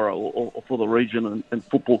Illawarra or for the region and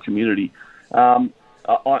football community. I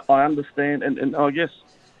understand, and I guess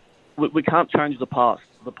we can't change the past.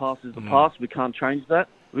 The past is the past. We can't change that.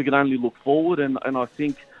 We can only look forward, and I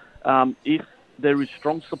think if there is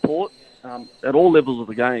strong support at all levels of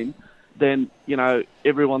the game, then,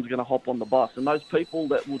 everyone's going to hop on the bus. And those people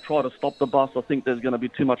that will try to stop the bus, I think there's going to be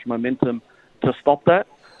too much momentum to stop that.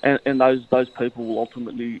 And those people will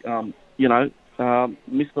ultimately,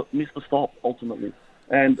 miss the stop, ultimately.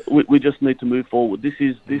 And we just need to move forward. This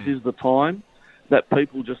is the time that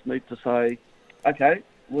people just need to say, okay,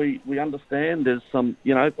 we understand there's some,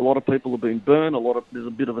 a lot of people have been burned, there's a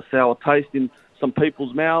bit of a sour taste in some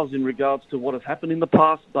people's mouths in regards to what has happened in the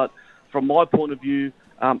past, but from my point of view,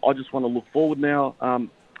 I just want to look forward now.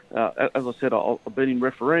 As I said, I've been in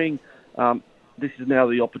refereeing. This is now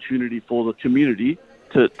the opportunity for the community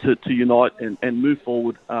to unite and move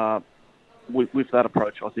forward with that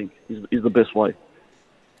approach, I think, is the best way.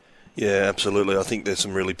 Yeah, absolutely. I think there's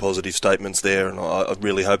some really positive statements there, and I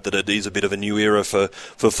really hope that it is a bit of a new era for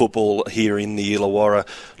football here in the Illawarra.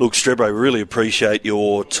 Look, Strebro, really appreciate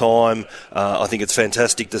your time. I think it's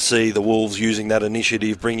fantastic to see the Wolves using that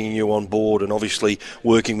initiative, bringing you on board, and obviously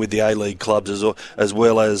working with the A-League clubs as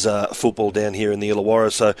well as football down here in the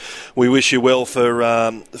Illawarra. So we wish you well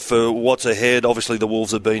for what's ahead. Obviously, the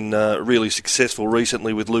Wolves have been really successful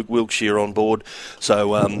recently with Luke Wilkshire on board.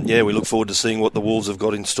 So, we look forward to seeing what the Wolves have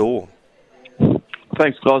got in store.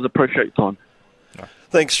 Thanks, guys. Appreciate your time.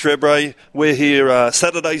 Thanks, Strebray. We're here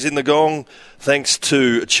Saturdays in the Gong, thanks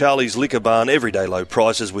to Charlie's Liquor Barn. Everyday low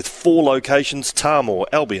prices with 4 locations: Tarmore,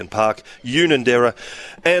 Albion Park, Unanderra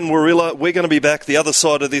and Warilla. We're going to be back the other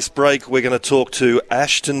side of this break. We're going to talk to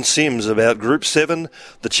Ashton Sims about Group 7,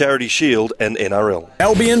 the Charity Shield and NRL.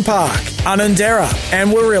 Albion Park, Unanderra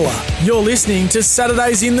and Warilla. You're listening to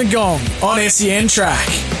Saturdays in the Gong on SEN Track.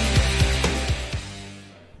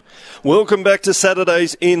 Welcome back to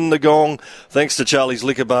Saturdays in the Gong. Thanks to Charlie's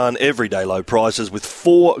Liquor Barn, everyday low prices with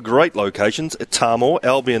 4 great locations at Tarmore,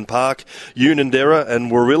 Albion Park, Unanderra and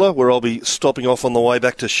Warilla, where I'll be stopping off on the way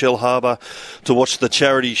back to Shellharbour to watch the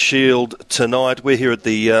Charity Shield tonight. We're here at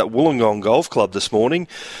the Wollongong Golf Club this morning.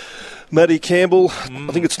 Matty Campbell, I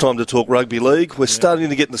think it's time to talk rugby league. We're starting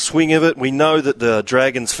to get in the swing of it. We know that the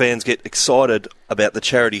Dragons fans get excited about the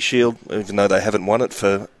Charity Shield, even though they haven't won it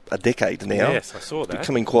for a decade now. Yes, I saw that.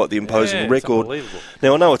 Becoming quite the imposing record. Unbelievable.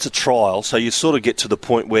 Now, I know it's a trial, so you sort of get to the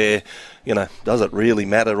point where, does it really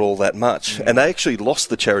matter all that much? And they actually lost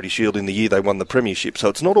the Charity Shield in the year they won the premiership, so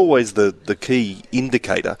it's not always the key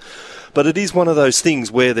indicator. But it is one of those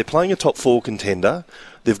things where they're playing a top 4 contender.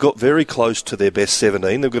 They've got very close to their best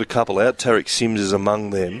 17. They've got a couple out. Tariq Sims is among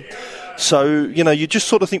them. So, you just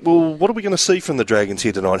sort of think, well, what are we going to see from the Dragons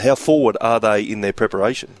here tonight? How forward are they in their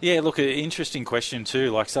preparation? Yeah, look, an interesting question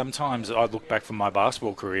too. Like, sometimes I look back from my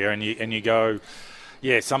basketball career and you go,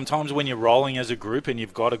 yeah, sometimes when you're rolling as a group and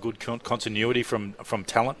you've got a good continuity from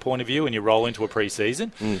talent point of view and you roll into a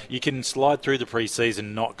pre-season, you can slide through the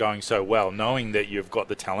pre-season not going so well, knowing that you've got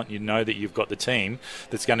the talent, you know that you've got the team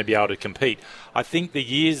that's going to be able to compete. I think the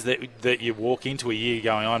years that you walk into a year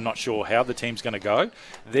going, I'm not sure how the team's going to go,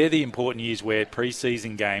 they're the important years where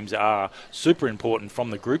pre-season games are super important from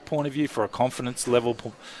the group point of view for a confidence level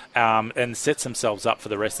and sets themselves up for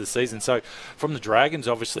the rest of the season. So from the Dragons,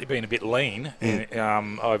 obviously being a bit lean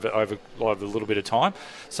over a little bit of time.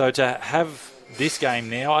 So to have this game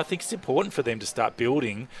now, I think it's important for them to start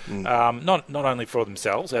building, not only for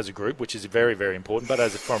themselves as a group, which is very, very important, but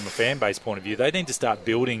from a fan base point of view, they need to start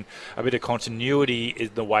building a bit of continuity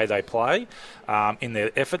in the way they play, in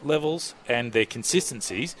their effort levels and their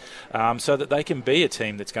consistencies, so that they can be a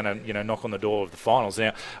team that's going to knock on the door of the finals.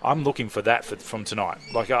 Now, I'm looking for that from tonight.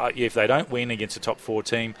 Like, if they don't win against a top 4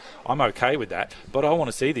 team, I'm okay with that, but I want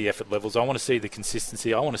to see the effort levels. I want to see the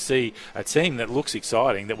consistency. I want to see a team that looks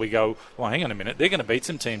exciting, that we go, well, hang on a minute, they're going to beat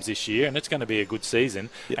some teams this year and it's going to be a good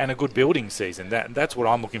season and a good building season. That's what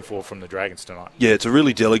I'm looking for from the Dragons tonight. Yeah, it's a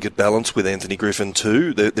really delicate balance with Anthony Griffin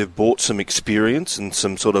too. They've bought some experience and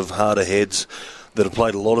some sort of harder heads that have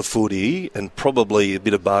played a lot of footy and probably a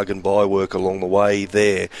bit of bargain buy work along the way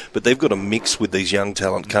there. But they've got a mix with these young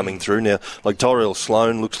talent coming through now. Like Tyrell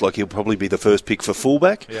Sloan looks like he'll probably be the first pick for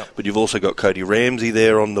fullback, but you've also got Cody Ramsey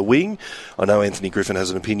there on the wing. I know Anthony Griffin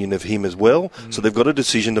has an opinion of him as well. So they've got a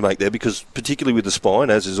decision to make there because particularly with the spine,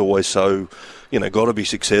 as is always so, got to be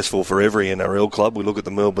successful for every NRL club. We look at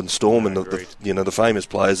the Melbourne Storm and the famous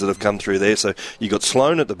players that have come through there. So you've got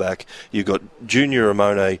Sloan at the back, you've got Junior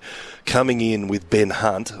Amone coming in with Ben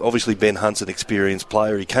Hunt. Obviously, Ben Hunt's an experienced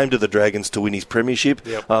player. He came to the Dragons to win his premiership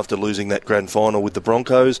after losing that grand final with the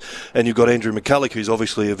Broncos. And you've got Andrew McCulloch, who's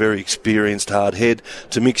obviously a very experienced hard head,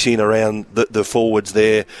 to mix in around the forwards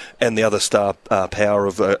there and the other star power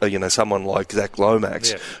of someone like Zach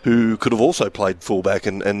Lomax, who could have also played fullback,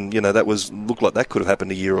 and that looked like that could have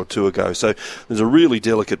happened a year or two ago. So there's a really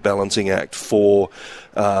delicate balancing act for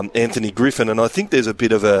Anthony Griffin, and I think there's a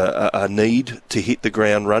bit of a need to hit the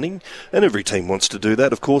ground running, and every team wants to do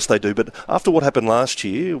that, of course they do, but after what happened last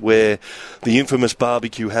year, where the infamous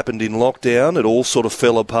barbecue happened in lockdown, it all sort of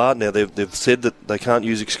fell apart. Now they've said that they can't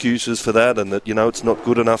use excuses for that, and that it's not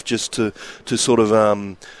good enough just to sort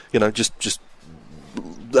of just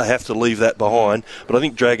they have to leave that behind. But I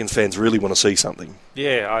think Dragons fans really want to see something.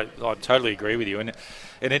 Yeah, I totally agree with you, and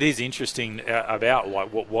it is interesting about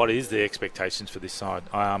what is the expectations for this side.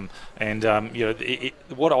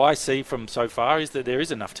 What I see from so far is that there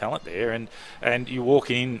is enough talent there, and you walk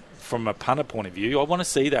in from a punter point of view, I want to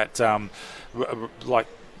see that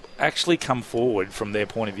actually come forward from their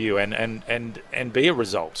point of view and be a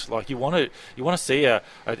result. Like you want to see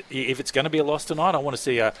if it's going to be a loss tonight, I want to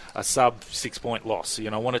see a sub 6 point loss.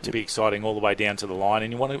 I want it to be exciting all the way down to the line,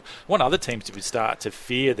 and you want other teams to start to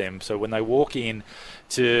fear them. So when they walk in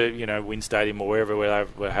to Wynn Stadium or wherever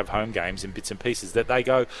we have home games in bits and pieces, that they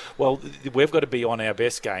go, well, we've got to be on our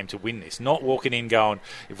best game to win this. Not walking in going,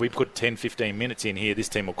 if we put 10, 15 minutes in here, this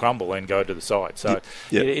team will crumble and go to the side. So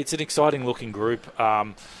it's an exciting looking group.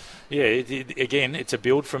 Again, it's a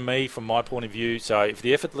build from my point of view. So if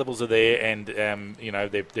the effort levels are there, and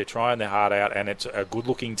they're trying their heart out, and it's a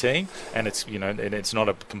good-looking team, and it's not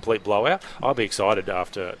a complete blowout, I'll be excited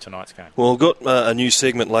after tonight's game. Well, we've got a new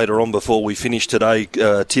segment later on before we finish today.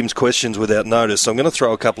 Tim's questions without notice. So I'm going to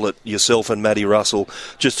throw a couple at yourself and Matty Russell,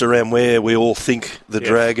 just around where we all think the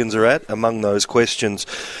Dragons are at among those questions.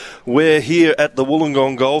 We're here at the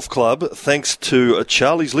Wollongong Golf Club thanks to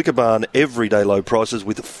Charlie's Liquor Barn, everyday low prices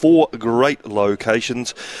with 4 great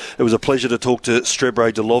locations. It was a pleasure to talk to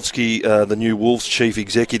Strebre Delovsky, the new Wolves chief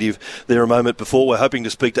executive, there a moment before. We're hoping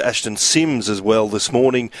to speak to Ashton Sims as well this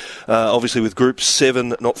morning, obviously with Group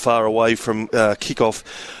 7 not far away from kick-off,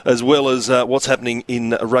 as well as what's happening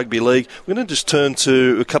in Rugby League. We're going to just turn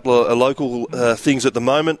to a couple of local things at the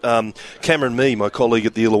moment. Cameron Mee, my colleague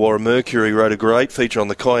at the Illawarra Mercury, wrote a great feature on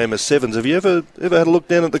the Kiama Sevens. Have you ever had a look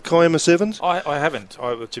down at the Kiama Sevens? I haven't.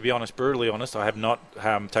 To be honest, brutally honest, I have not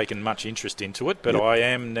taken much interest into it, but I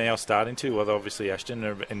am now starting to. Well, obviously Ashton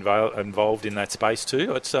are involved in that space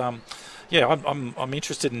too. It's I'm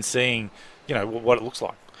interested in seeing what it looks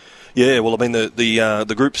like. Yeah, well, I mean,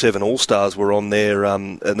 the Group 7 All-Stars were on there,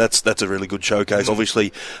 and that's a really good showcase.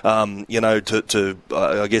 Obviously, to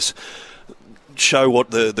I guess, show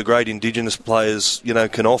what the great Indigenous players,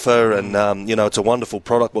 can offer, and, it's a wonderful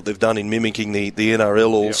product, what they've done in mimicking the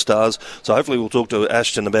NRL All-Stars. So hopefully we'll talk to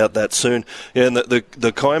Ashton about that soon. Yeah, and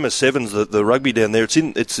the Kiama Sevens, the rugby down there, it's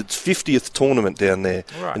its 50th tournament down there.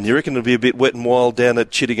 Right. And you reckon it'll be a bit wet and wild down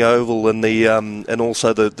at Chitting Oval and and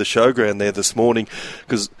also the showground there this morning,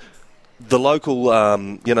 because the local,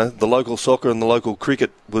 the local soccer and the local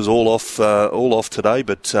cricket was all off today.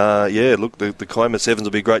 But look, the Kiama Sevens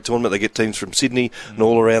will be a great tournament. They get teams from Sydney and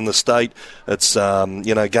all around the state. It's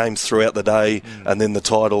games throughout the day, and then the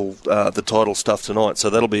title stuff tonight.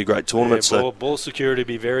 So that'll be a great tournament. Yeah, ball security will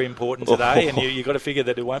be very important today, and you got to figure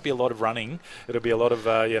that it won't be a lot of running. It'll be a lot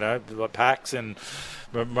of packs and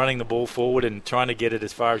running the ball forward and trying to get it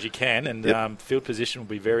as far as you can, and field position will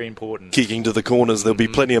be very important. Kicking to the corners, there'll be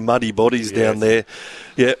plenty of muddy bodies down there.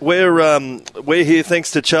 Yeah, we're here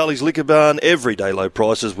thanks to Charlie's Liquor Barn, everyday low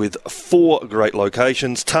prices with 4 great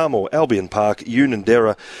locations: Tamor, Albion Park,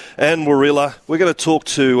 Unanderra and Warilla. We're going to talk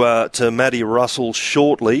to Matty Russell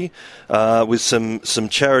shortly with some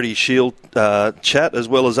Charity Shield chat, as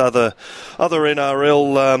well as other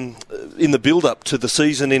NRL in the build-up to the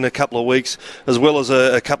season in a couple of weeks, as well as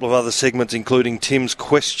a couple of other segments, including Tim's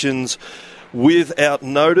questions without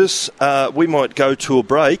notice. We might go to a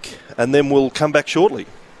break, and then we'll come back shortly.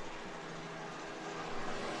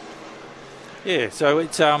 Yeah, so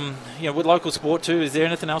it's with local sport too. Is there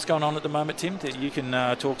anything else going on at the moment, Tim, that you can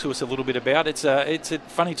talk to us a little bit about? It's a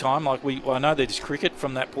funny time. I know there's cricket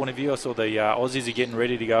from that point of view. I saw the Aussies are getting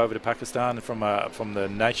ready to go over to Pakistan from the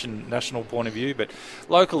national point of view. But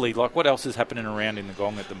locally, what else is happening around in the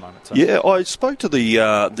Gong at the moment? So. Yeah, I spoke to the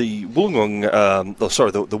Wollongong.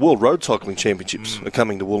 The World Road Cycling Championships are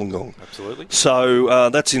coming to Wollongong. Absolutely. So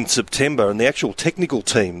that's in September, and the actual technical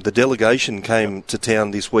team, the delegation, came to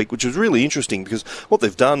town this week, which was really interesting. Because what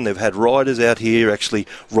they've done, they've had riders out here actually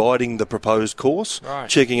riding the proposed course,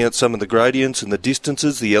 checking out some of the gradients and the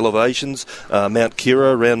distances, the elevations, Mount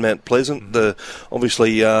Kira around Mount Pleasant.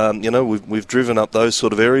 We've driven up those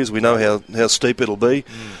sort of areas. We know how steep it'll be.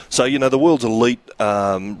 So, the world's elite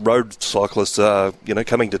road cyclists are,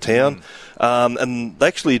 coming to town. And they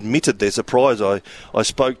actually admitted their surprise. I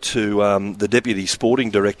spoke to the Deputy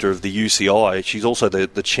Sporting Director of the UCI. She's also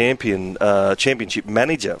the championship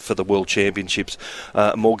manager for the World Championships,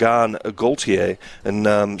 Morgane Gaultier,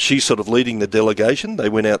 and she's sort of leading the delegation. They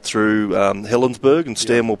went out through Helensburgh and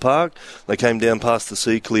Stanwell Park. They came down past the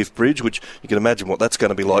Seacliff Bridge, which you can imagine what that's going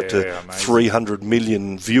to be like to 300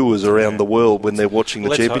 million viewers around the world when they're watching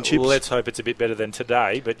the championships. Let's hope it's a bit better than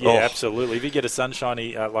today, but absolutely. If you get a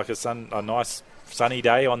sunshiny, a nice sunny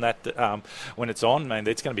day on that when it's on, man,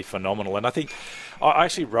 it's going to be phenomenal. And I think I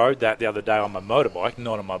actually rode that the other day on my motorbike,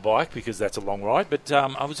 not on my bike because that's a long ride, but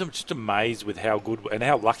I was just amazed with how good and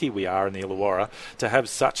how lucky we are in the Illawarra to have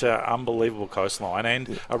such an unbelievable coastline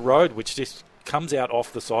and a road which just comes out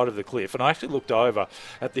off the side of the cliff. And I actually looked over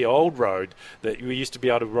at the old road that we used to be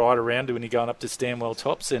able to ride around to when you're going up to Stanwell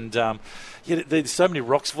Tops. And there's so many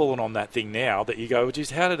rocks falling on that thing now that you go,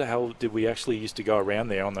 geez, how the hell did we actually used to go around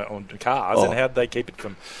there on the cars? And how did they keep it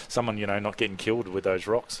from someone, not getting killed with those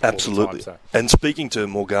rocks? Absolutely. All the time, so. And speaking to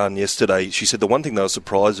Morgan yesterday, she said the one thing they were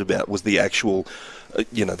surprised about was the actual,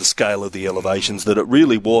 the scale of the elevations, that it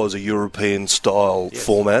really was a European-style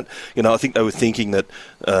format. I think they were thinking that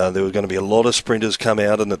there were going to be a lot of sprinters come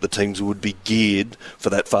out and that the teams would be geared for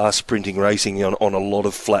that fast sprinting racing on a lot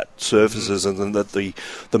of flat surfaces, and that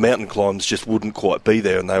the mountain climbs just wouldn't quite be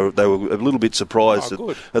there. And they were a little bit surprised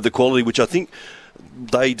at the quality, which I think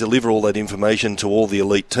they deliver all that information to all the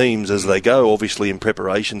elite teams as they go, obviously in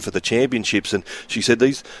preparation for the championships. And she said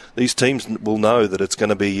these teams will know that it's going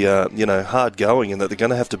to be hard going, and that they're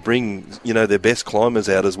going to have to bring their best climbers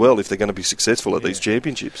out as well if they're going to be successful at these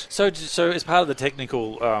championships. So as part of the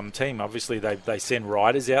technical team, obviously they send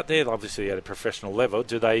riders out there, obviously at a professional level.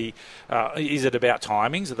 Do they? Is it about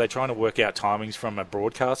timings? Are they trying to work out timings from a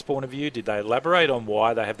broadcast point of view? Did they elaborate on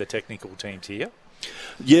why they have the technical teams here?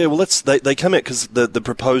 Yeah, well, they come out because the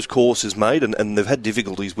proposed course is made, and they've had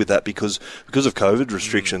difficulties with that because of COVID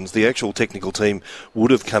restrictions. The actual technical team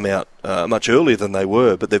would have come out much earlier than they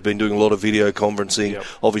were, but they've been doing a lot of video conferencing,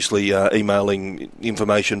 obviously emailing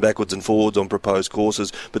information backwards and forwards on proposed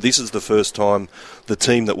courses. But this is the first time the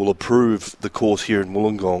team that will approve the course here in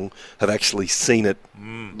Wollongong have actually seen it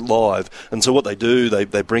live. And so what they do,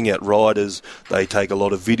 they bring out riders, they take a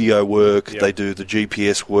lot of video work, they do the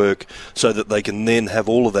GPS work, so that they can then have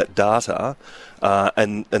all of that data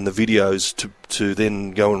and the videos to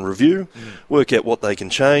then go and review, work out what they can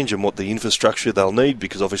change and what the infrastructure they'll need,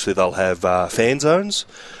 because obviously they'll have fan zones.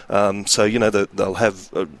 So they'll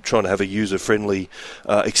have trying to have a user-friendly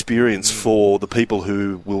experience for the people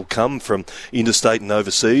who will come from interstate and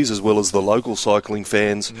overseas, as well as the local cycling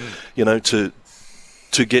fans.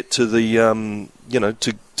 To get to the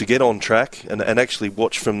to get on track and actually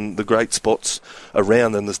watch from the great spots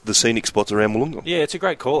around and the scenic spots around Wollongong. Yeah, it's a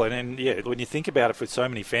great call. And when you think about it, with so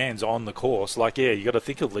many fans on the course, you got to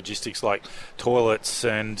think of logistics like toilets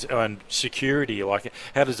and security. Like,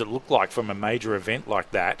 how does it look like from a major event like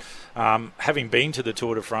that? Having been to the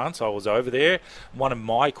Tour de France, I was over there. One of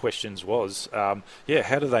my questions was, how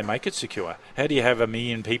do they make it secure? How do you have 1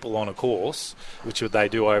 million people on a course, which they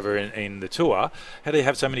do over in the Tour? How do you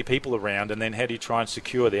have so many people around, and then how do you try and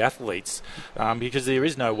secure the athletes? Because there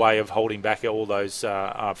is no way of holding back all those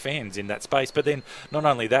fans in that space. But then, not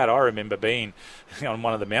only that, I remember being on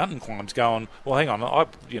one of the mountain climbs going, well, hang on,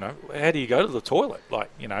 how do you go to the toilet?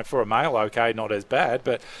 For a male, okay, not as bad,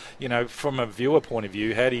 but, from a viewer point of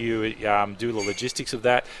view, how do you do the logistics of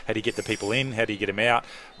that? How do you get the people in? How do you get them out?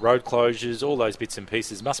 Road closures, all those bits and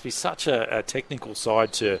pieces. Must be such a technical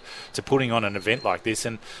side to putting on an event like this,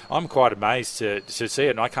 and I'm quite amazed to see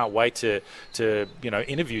it, and I can't wait to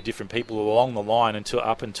interview different people along the line until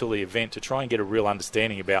the event, to try and get a real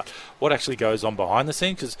understanding about what actually goes on behind the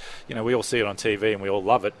scenes, because we all see it on TV and we all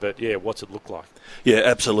love it, but what's it look like? Yeah,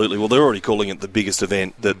 absolutely. Well, they're already calling it the biggest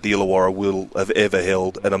event that the Illawarra will have ever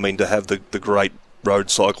held, and I mean, to have the great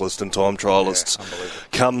road cyclists and time trialists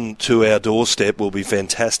come to our doorstep will be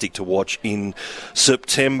fantastic to watch in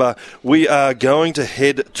September. We are going to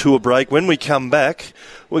head to a break. When we come back,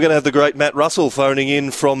 we're going to have the great Matt Russell phoning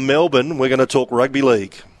in from Melbourne. We're going to talk rugby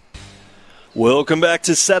league. Welcome back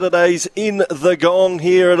to Saturdays in the Gong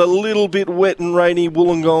here at a little bit wet and rainy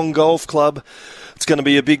Wollongong Golf Club. It's going to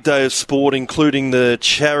be a big day of sport, including the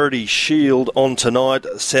Charity Shield on tonight.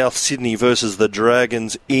 South Sydney versus the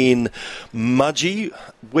Dragons in Mudgee.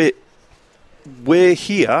 We're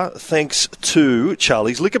here thanks to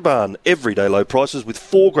Charlie's Liquor Barn. Everyday low prices with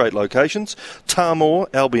 4 great locations: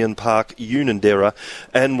 Tarmore, Albion Park, Unanderra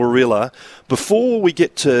and Warilla. Before we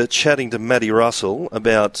get to chatting to Matty Russell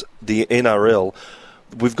about the NRL,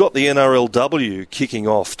 we've got the NRLW kicking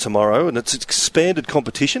off tomorrow, and it's expanded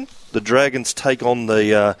competition. The Dragons take on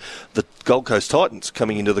the Gold Coast Titans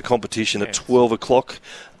coming into the competition at 12 o'clock.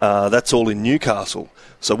 That's all in Newcastle.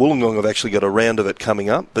 So Wollongong have actually got a round of it coming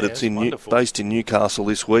up, but it's based in Newcastle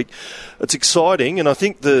this week. It's exciting, and I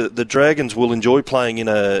think the Dragons will enjoy playing in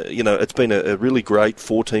it's been a really great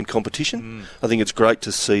 4-team competition. I think it's great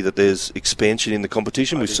to see that there's expansion in the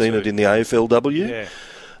competition. We've seen it in the AFLW. Yeah.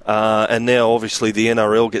 And now, obviously, the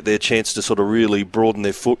NRL get their chance to sort of really broaden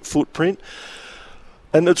their footprint.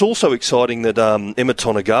 And it's also exciting that Emma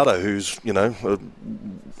Tonegata, who's,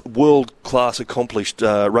 world-class accomplished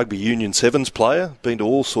rugby union sevens player, been to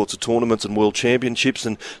all sorts of tournaments and world championships,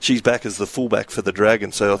 and she's back as the fullback for the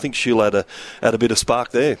Dragons. So I think she'll add a bit of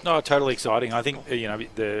spark there. No, totally exciting. I think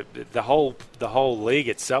the whole league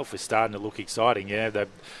itself is starting to look exciting. Yeah,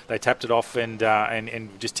 they tapped it off and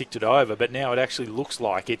just ticked it over, but now it actually looks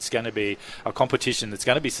like it's going to be a competition that's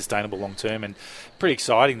going to be sustainable long term, and pretty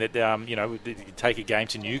exciting that you take a game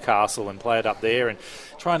to Newcastle and play it up there and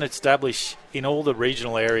try and establish in all the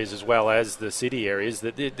regional areas as well as the city areas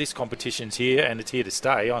that this competition's here and it's here to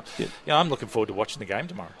stay. I'm looking forward to watching the game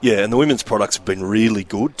tomorrow. Yeah, and the women's products have been really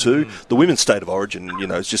good too. The women's state of origin,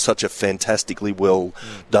 is just such a fantastically well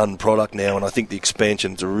done product now, and I think the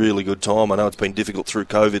expansion's a really good time. I know it's been difficult through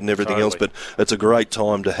COVID and everything else, but it's a great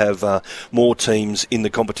time to have more teams in the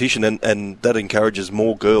competition, and that encourages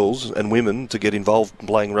more girls and women to get involved in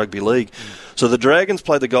playing rugby league. So the Dragons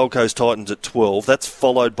play the Gold Coast Titans at 12. That's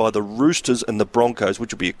followed by the Roosters and the Broncos,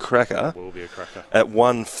 which will be a cracker. At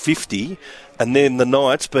 1:50. And then the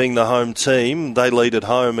Knights, being the home team, they lead at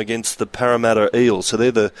home against the Parramatta Eels. So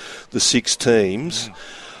they're the 6 teams.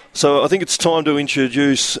 So I think it's time to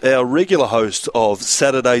introduce our regular host of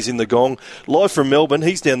Saturdays in the Gong, live from Melbourne.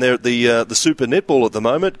 He's down there at the Super Netball at the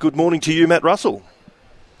moment. Good morning to you, Matt Russell.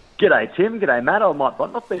 G'day, Tim. G'day, Matt. I might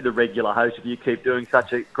not be the regular host if you keep doing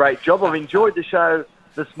such a great job. I've enjoyed the show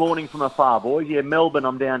this morning from afar, boys. Yeah, Melbourne,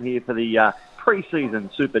 I'm down here for the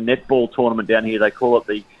pre-season Super Netball tournament down here. They call it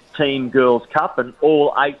the Team Girls Cup, and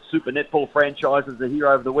all 8 Super Netball franchises are here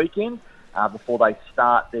over the weekend before they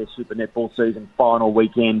start their Super Netball season final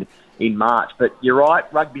weekend in March. But you're right,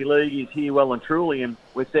 Rugby League is here well and truly, and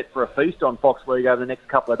we're set for a feast on Fox League over the next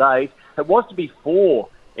couple of days. It was to be 4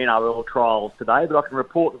 NRL trials today, but I can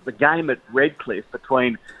report that the game at Redcliffe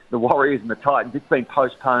between the Warriors and the Titans, it's been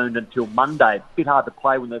postponed until Monday. A bit hard to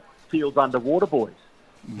play when the field's underwater, boys.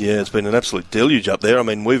 Yeah, it's been an absolute deluge up there. I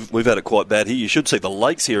mean, we've had it quite bad here. You should see the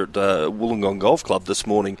lakes here at Wollongong Golf Club this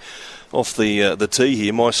morning. Off the tee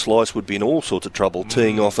here, my slice would be in all sorts of trouble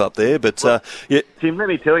teeing off up there. But yeah, Tim, let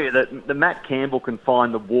me tell you that the Matt Campbell can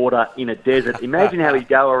find the water in a desert. Imagine how he'd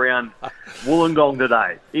go around Wollongong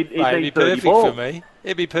today. It'd be perfect for me.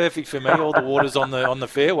 It'd be perfect for me. All the water's on the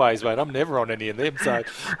fairways, mate. I'm never on any of them. So,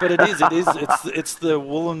 but it is. It's the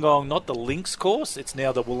Wollongong, not the Links course. It's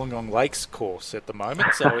now the Wollongong Lakes course at the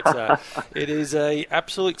moment. So it is a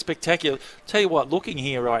absolute spectacular. Tell you what, looking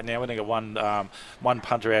here right now, we're going to get one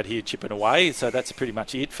punter out here chipping away. So that's pretty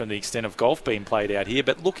much it from the extent of golf being played out here.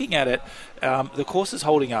 But looking at it, the course is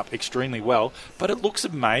holding up extremely well. But it looks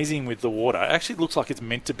amazing with the water. It actually looks like it's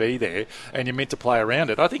meant to be there, and you're meant to play around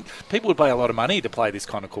it. I think people would pay a lot of money to play this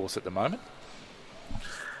kind of course at the moment.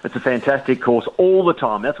 It's a fantastic course all the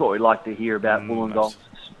time. That's what we like to hear about Wollongong's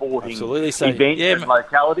sporting events and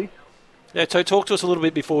localities. Yeah, so talk to us a little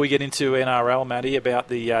bit before we get into NRL, Matty, about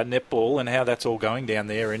the netball and how that's all going down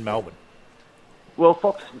there in Melbourne. Well,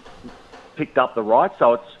 Fox picked up the rights,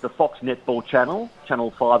 so it's the Fox Netball channel,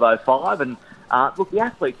 Channel 505, and look, the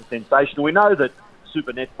athletes are sensational. We know that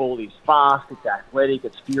Super Netball is fast, it's athletic,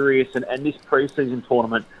 it's furious, and this pre-season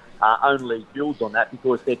tournament only builds on that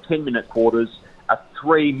because they're 10-minute quarters, a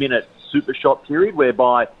 3-minute super shot period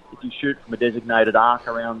whereby if you shoot from a designated arc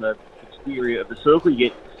around the exterior of the circle, you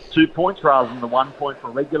get 2 points rather than the 1 point for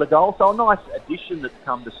a regular goal. So a nice addition that's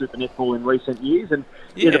come to Super Netball in recent years. And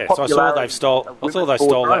so I saw they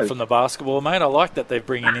stole that from the basketball, mate. I like that they're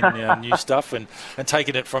bringing in new stuff and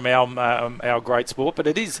taking it from our great sport. But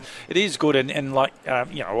it is good. And like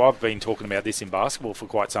I've been talking about this in basketball for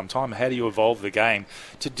quite some time. How do you evolve the game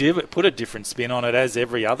to put a different spin on it, as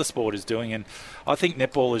every other sport is doing? And I think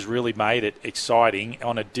netball has really made it exciting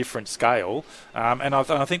on a different scale. And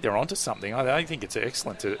I think they're onto something. I think it's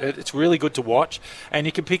excellent. It's really good to watch, and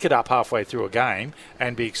you can pick it up halfway through a game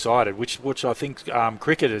and be excited, which I think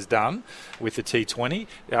cricket has done with the T20.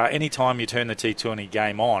 Anytime you turn the T20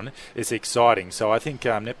 game on, it's exciting. So I think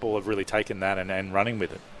netball have really taken that and running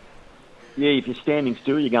with it. Yeah, if you're standing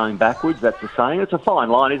still, you're going backwards. That's the saying. It's a fine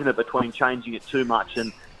line, isn't it, between changing it too much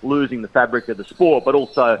and losing the fabric of the sport, but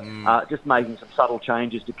also just making some subtle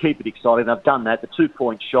changes to keep it exciting. They've done that, the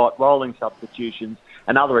 2-point shot, rolling substitutions,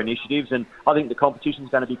 and other initiatives, and I think the competition's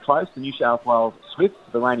going to be close. The New South Wales Swifts,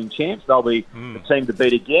 the reigning champs, they'll be the team to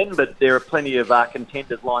beat again, but there are plenty of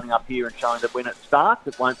contenders lining up here and showing that when it starts,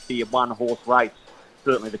 it won't be a one-horse race.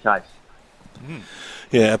 Certainly the case.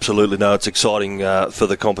 Yeah, absolutely. No, it's exciting for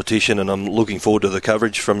the competition, and I'm looking forward to the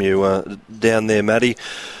coverage from you down there, Matty.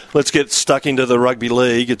 Let's get stuck into the rugby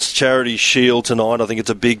league. It's Charity Shield tonight. I think it's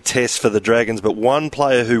a big test for the Dragons, but one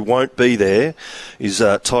player who won't be there is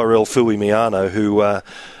Tyrell Fuimiano, who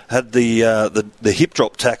had the hip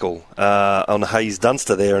drop tackle on Hayes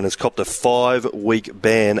Dunster there and has copped a 5-week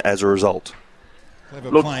ban as a result.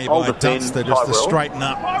 Clever play by Dunster just to straighten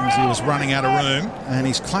up as he was running out of room, and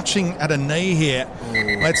he's clutching at a knee here.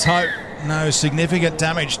 Let's hope no significant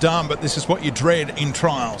damage done, but this is what you dread in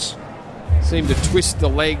trials. Seemed to twist the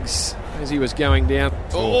legs as he was going down.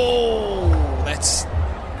 That's...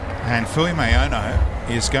 And Fuimeono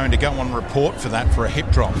is going to go on report for that for a hip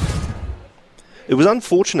drop. It was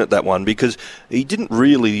unfortunate, that one, because he didn't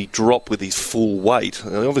really drop with his full weight.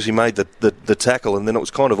 He obviously made the tackle, and then it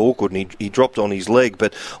was kind of awkward, and he dropped on his leg.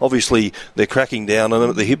 But obviously they're cracking down on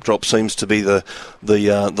it. The hip drop seems to be the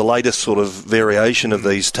latest sort of variation of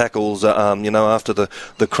these tackles, after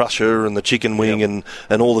the crusher and the chicken wing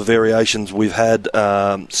and all the variations we've had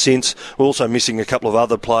since. We're also missing a couple of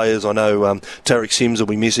other players. I know Tarek Sims will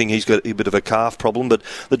be missing. He's got a bit of a calf problem. But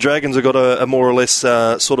the Dragons have got a more or less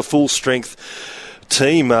sort of full-strength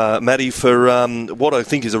team, Matty, for what I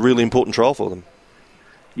think is a really important trial for them.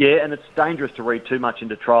 Yeah, and it's dangerous to read too much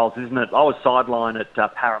into trials, isn't it? I was sidelined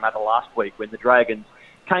at Parramatta last week when the Dragons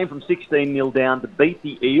came from 16-0 down to beat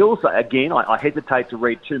the Eels. Again, I hesitate to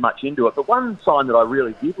read too much into it, but one sign that I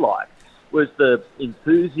really did like was the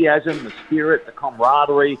enthusiasm, the spirit, the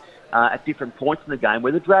camaraderie at different points in the game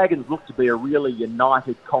where the Dragons look to be a really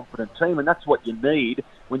united, confident team, and that's what you need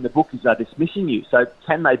when the bookies are dismissing you. So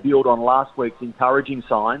can they build on last week's encouraging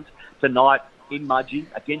signs tonight in Mudgee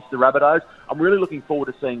against the Rabbitohs? I'm really looking forward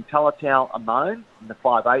to seeing Talatau Amone in the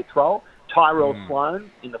 5'8" role, Tyrell Sloan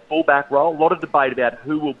in the fullback role. A lot of debate about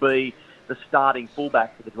who will be the starting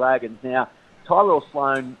fullback for the Dragons. Now, Tyrell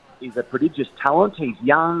Sloan is a prodigious talent. He's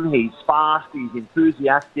young, he's fast, he's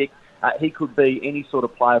enthusiastic. He could be any sort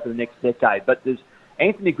of player for the next decade. But does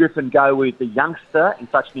Anthony Griffin go with the youngster in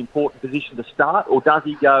such an important position to start, or does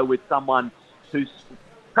he go with someone who's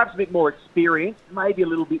perhaps a bit more experienced, maybe a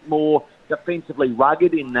little bit more defensively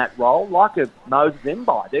rugged in that role, like a Moses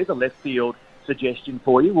Mbai? There's a left field suggestion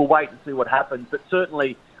for you. We'll wait and see what happens. But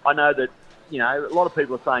certainly, I know that a lot of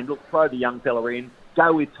people are saying, look, throw the young fella in,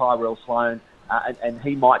 go with Tyrell Sloan, and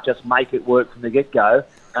he might just make it work from the get-go.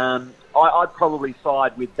 I'd probably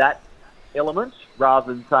side with that element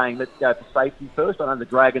rather than saying let's go for safety first. I know the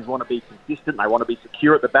Dragons want to be consistent. They want to be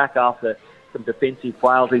secure at the back after some defensive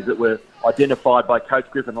frailties that were identified by Coach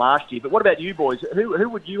Griffin last year. But what about you boys? Who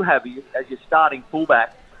would you have as your starting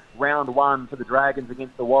fullback round one for the Dragons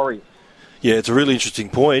against the Warriors? Yeah, it's a really interesting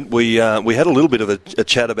point. We had a little bit of a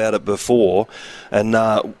chat about it before, and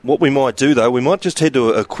what we might do, though, we might just head to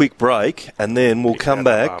a quick break, and then we'll come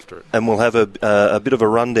back and we'll have a bit of a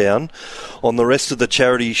rundown on the rest of the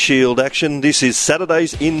Charity Shield action. This is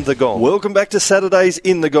Saturdays in the Gong. Welcome back to Saturdays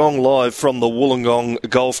in the Gong, live from the Wollongong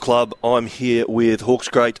Golf Club. I'm here with Hawks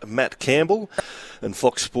great Matt Campbell and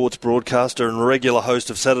Fox Sports broadcaster and regular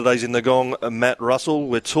host of Saturdays in the Gong, Matt Russell.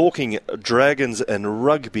 We're talking Dragons and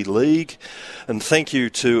Rugby League. And thank you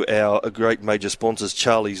to our great major sponsors,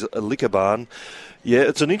 Charlie's Liquor Barn. Yeah,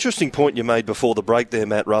 it's an interesting point you made before the break there,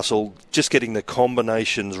 Matt Russell, just getting the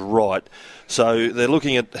combinations right. So they're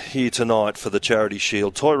looking at here tonight for the Charity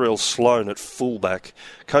Shield, Tyrell Sloan at fullback,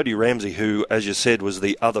 Cody Ramsey, who, as you said, was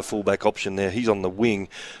the other fullback option there. He's on the wing.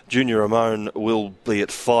 Junior Amone will be at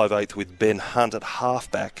 5'8" with Ben Hunt at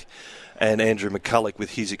halfback. And Andrew McCulloch,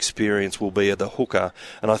 with his experience, will be at the hooker.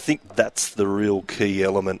 And I think that's the real key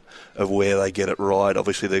element of where they get it right.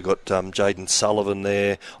 Obviously, they've got Jaden Sullivan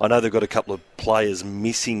there. I know they've got a couple of players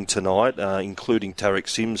missing tonight, including Tarek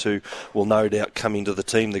Sims, who will no doubt come into the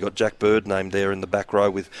team. They've got Jack Bird named there in the back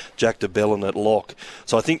row with Jack de Bellin at lock.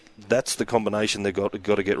 So I think that's the combination they've got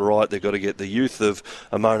to get right. They've got to get the youth of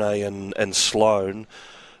Amone and Sloan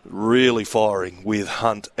really firing with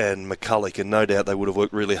Hunt and McCulloch, and no doubt they would have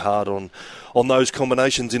worked really hard on those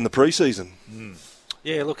combinations in the pre-season.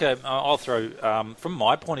 Yeah, look, I'll throw, from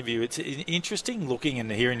my point of view, it's interesting looking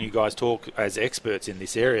and hearing you guys talk as experts in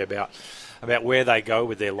this area about where they go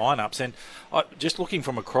with their lineups, and just looking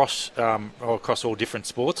from across all different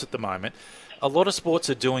sports at the moment, a lot of sports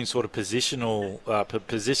are doing sort of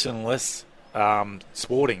positionless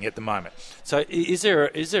sporting at the moment. So is there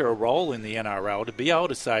a role in the NRL to be able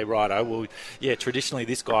to say, righto, well, yeah, traditionally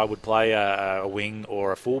this guy would play a wing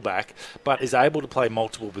or a fullback, but is able to play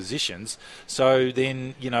multiple positions. So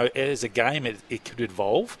then, as a game, it could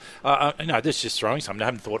evolve. This is just throwing something. I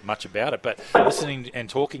haven't thought much about it, but listening and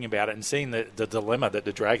talking about it and seeing the dilemma that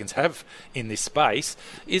the Dragons have in this space,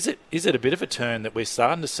 is it a bit of a turn that we're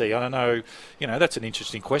starting to see? I don't know. That's an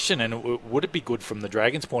interesting question. And would it be good from the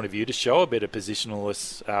Dragons' point of view to show a bit of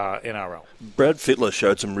positionless NRL? Brad Fittler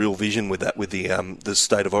showed some real vision with that, with the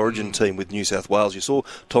State of Origin team with New South Wales. You saw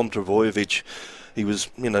Tom Trbojevic He was,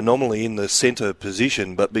 nominally in the centre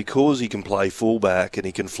position, but because he can play fullback and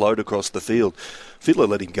he can float across the field, Fittler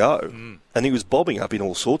let him go. And he was bobbing up in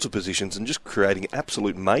all sorts of positions and just creating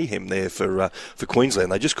absolute mayhem there for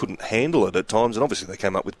Queensland. They just couldn't handle it at times, and obviously they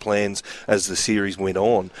came up with plans as the series went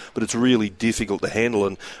on, but it's really difficult to handle.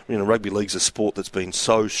 And rugby league's a sport that's been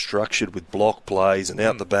so structured with block plays and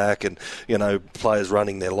out the back and players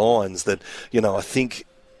running their lines that I think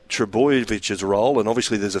Trebojevic's role, and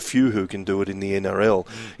obviously there's a few who can do it in the NRL,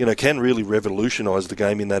 can really revolutionise the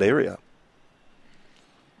game in that area.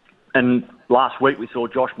 And last week we saw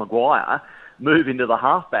Josh Maguire move into the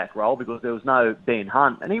halfback role because there was no Ben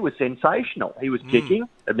Hunt, and he was sensational. He was kicking,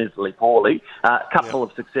 admittedly poorly, a couple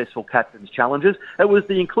of successful captain's challenges. It was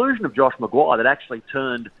the inclusion of Josh Maguire that actually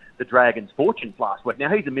turned the Dragons' fortunes last week. Now,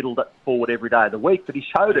 he's a middle forward every day of the week, but he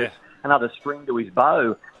showed us another string to his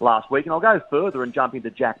bow last week. And I'll go further and jump into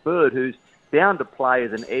Jack Bird, who's down to play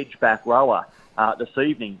as an edge back rower this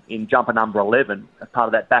evening in jumper number 11 as part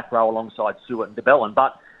of that back row alongside Stewart and DeBellin.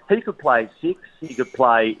 But he could play 6, he could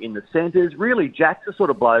play in the centres. Really, Jack's the sort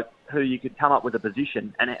of bloke who you could come up with a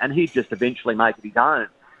position and he'd just eventually make it his own.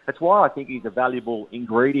 That's why I think he's a valuable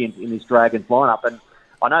ingredient in this Dragons lineup. And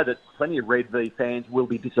I know that plenty of Red V fans will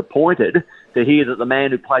be disappointed to hear that the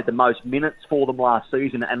man who played the most minutes for them last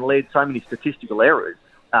season and led so many statistical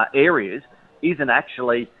areas isn't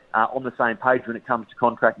actually on the same page when it comes to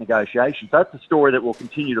contract negotiations. So that's a story that will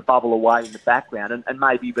continue to bubble away in the background and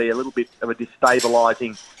maybe be a little bit of a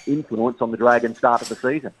destabilising influence on the Dragons' start of the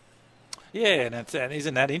season. Yeah, and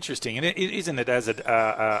isn't that interesting? And isn't it as an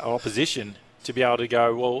opposition to be able to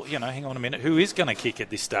go, well, hang on a minute, who is going to kick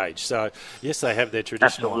at this stage? So, yes, they have their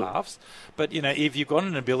traditional halves, but, if you've got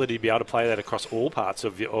an ability to be able to play that across all parts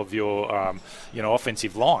of your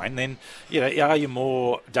offensive line, then, are you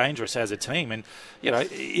more dangerous as a team? And,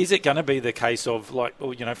 is it going to be the case of,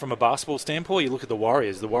 from a basketball standpoint, you look at the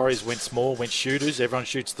Warriors. The Warriors went small, went shooters, everyone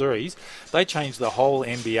shoots threes. They changed the whole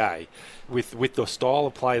NBA. With the style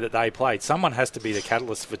of play that they played. Someone has to be the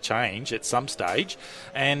catalyst for change at some stage.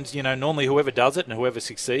 And, normally whoever does it and whoever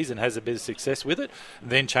succeeds and has a bit of success with it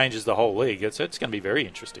then changes the whole league. So it's going to be very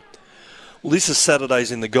interesting. Well, this is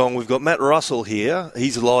Saturdays in the Gong. We've got Matt Russell here.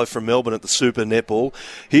 He's live from Melbourne at the Super Netball.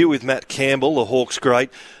 Here with Matt Campbell, the Hawks great.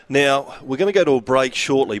 Now, we're going to go to a break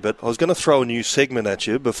shortly, but I was going to throw a new segment at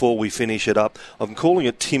you before we finish it up. I'm calling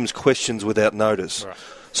it Tim's Questions Without Notice. Right.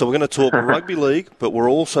 So we're going to talk rugby league, but we're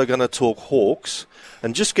also going to talk Hawks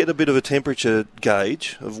and just get a bit of a temperature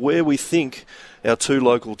gauge of where we think our two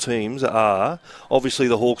local teams are. Obviously,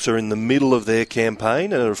 the Hawks are in the middle of their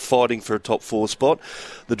campaign and are fighting for a top 4 spot.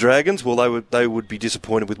 The Dragons, well, they would be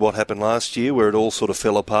disappointed with what happened last year, where it all sort of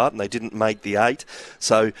fell apart and they didn't make the 8.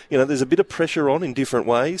 So, there's a bit of pressure on in different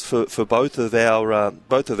ways for both of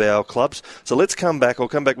our clubs. So let's come back. I'll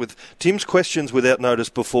come back with Tim's Questions Without Notice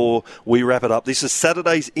before we wrap it up. This is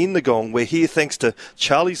Saturdays in the Gong. We're here thanks to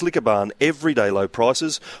Charlie's Liquor Barn. Everyday low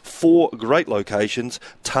prices, 4 great locations: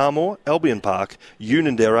 Tamor, Albion Park,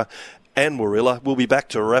 Unanderra and Warilla. We'll be back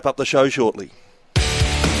to wrap up the show shortly.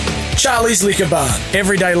 Charlie's Liquor Barn.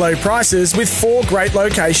 Everyday low prices with 4 great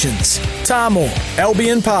locations: Tamor,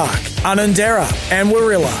 Albion Park, Unanderra and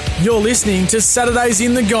Warilla. You're listening to Saturdays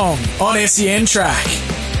in the Gong on SEN Track.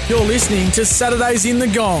 You're listening to Saturdays in the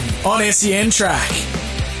Gong on SEN Track.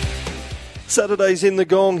 Saturdays in the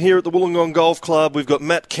Gong here at the Wollongong Golf Club. We've got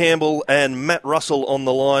Matt Campbell and Matt Russell on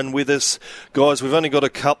the line with us. Guys, we've only got a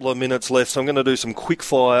couple of minutes left, so I'm going to do some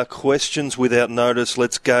quick-fire questions without notice.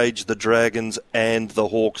 Let's gauge the Dragons and the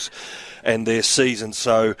Hawks and their season.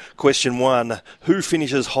 So, question 1, who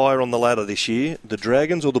finishes higher on the ladder this year, the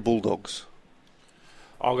Dragons or the Bulldogs?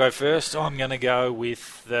 I'll go first. I'm going to go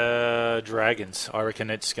with the Dragons. I reckon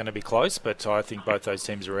it's going to be close, but I think both those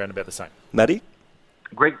teams are around about the same. Matty?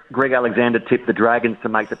 Greg Alexander tipped the Dragons to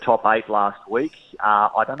make the top 8 last week.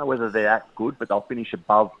 I don't know whether they're that good, but they'll finish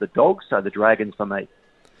above the Dogs, so the Dragons for me.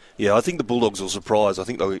 Yeah, I think the Bulldogs will surprise. I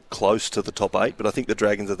think they'll get close to the top 8, but I think the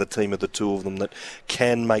Dragons are the team of the two of them that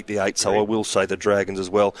can make the 8, so I will say the Dragons as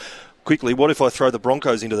well. Quickly, what if I throw the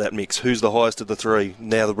Broncos into that mix? Who's the highest of the 3?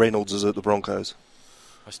 Now the Reynolds is at the Broncos.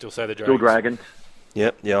 I still say the Dragons. Still Dragons.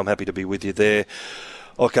 Yeah, I'm happy to be with you there.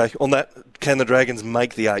 Okay, on that, can the Dragons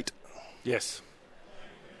make the 8? Yes.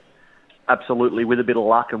 Absolutely, with a bit of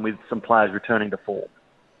luck and with some players returning to form.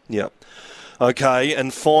 Yeah. Okay,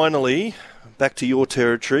 and finally, back to your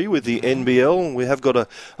territory with the NBL. We have got a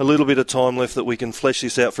little bit of time left that we can flesh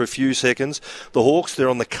this out for a few seconds. The Hawks, they're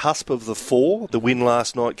on the cusp of the 4. The win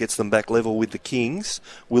last night gets them back level with the Kings.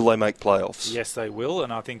 Will they make playoffs? Yes, they will,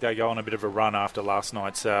 and I think they go on a bit of a run after last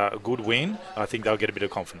night's good win. I think they'll get a bit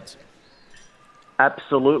of confidence.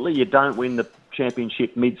 Absolutely. You don't win the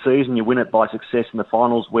championship mid-season, you win it by success in the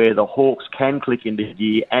finals, where the Hawks can click into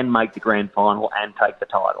gear and make the grand final and take the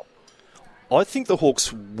title? I think the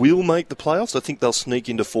Hawks will make the playoffs. I think they'll sneak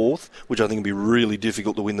into fourth, which I think will be really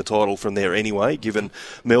difficult to win the title from there anyway, given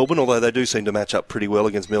Melbourne, although they do seem to match up pretty well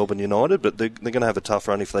against Melbourne United, but they're going to have a tough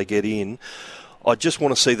run if they get in. I just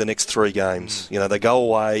want to see the next 3 games. You know, they go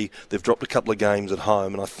away, they've dropped a couple of games at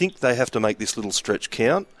home, and I think they have to make this little stretch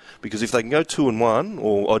count, because if they can go 2-1,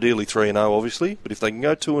 or ideally 3-0 obviously, but if they can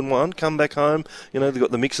go 2-1, come back home, you know, they've got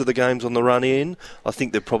the mix of the games on the run in, I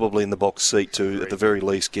think they're probably in the box seat to, at the very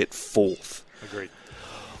least, get fourth. Agreed.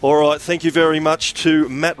 All right, thank you very much to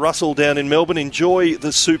Matt Russell down in Melbourne. Enjoy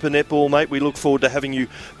the Super Netball, mate. We look forward to having you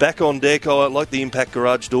back on deck. I like the Impact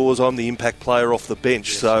Garage Doors. I'm the Impact player off the bench,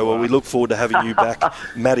 yes, so we look forward to having you back,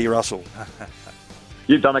 Matty Russell.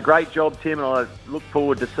 You've done a great job, Tim, and I look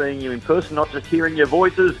forward to seeing you in person, not just hearing your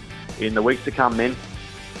voices, in the weeks to come, men.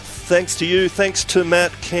 Thanks to you. Thanks to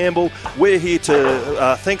Matt Campbell. We're here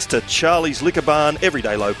to, thanks to Charlie's Liquor Barn,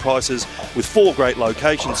 everyday low prices with 4 great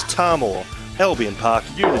locations, Tarmore, Albion Park,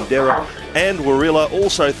 Unanderra and Warilla.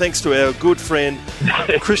 Also thanks to our good friend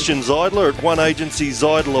Christian Zeidler at One Agency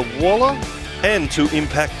Zeidler Waller and to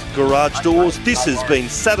Impact Garage Doors. This has been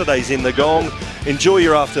Saturdays in the Gong. Enjoy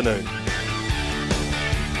your afternoon.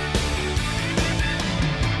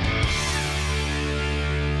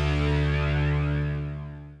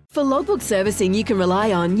 For logbook servicing you can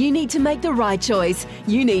rely on, you need to make the right choice.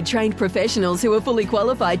 You need trained professionals who are fully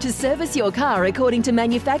qualified to service your car according to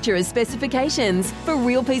manufacturer's specifications. For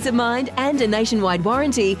real peace of mind and a nationwide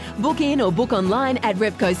warranty, book in or book online at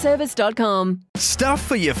repcoservice.com. Stuff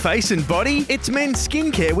for your face and body? It's men's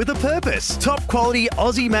skincare with a purpose. Top quality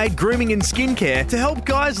Aussie-made grooming and skincare to help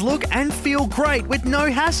guys look and feel great with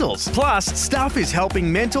no hassles. Plus, Stuff is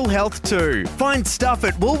helping mental health too. Find Stuff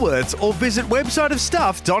at Woolworths or visit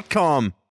websiteofstuff.com.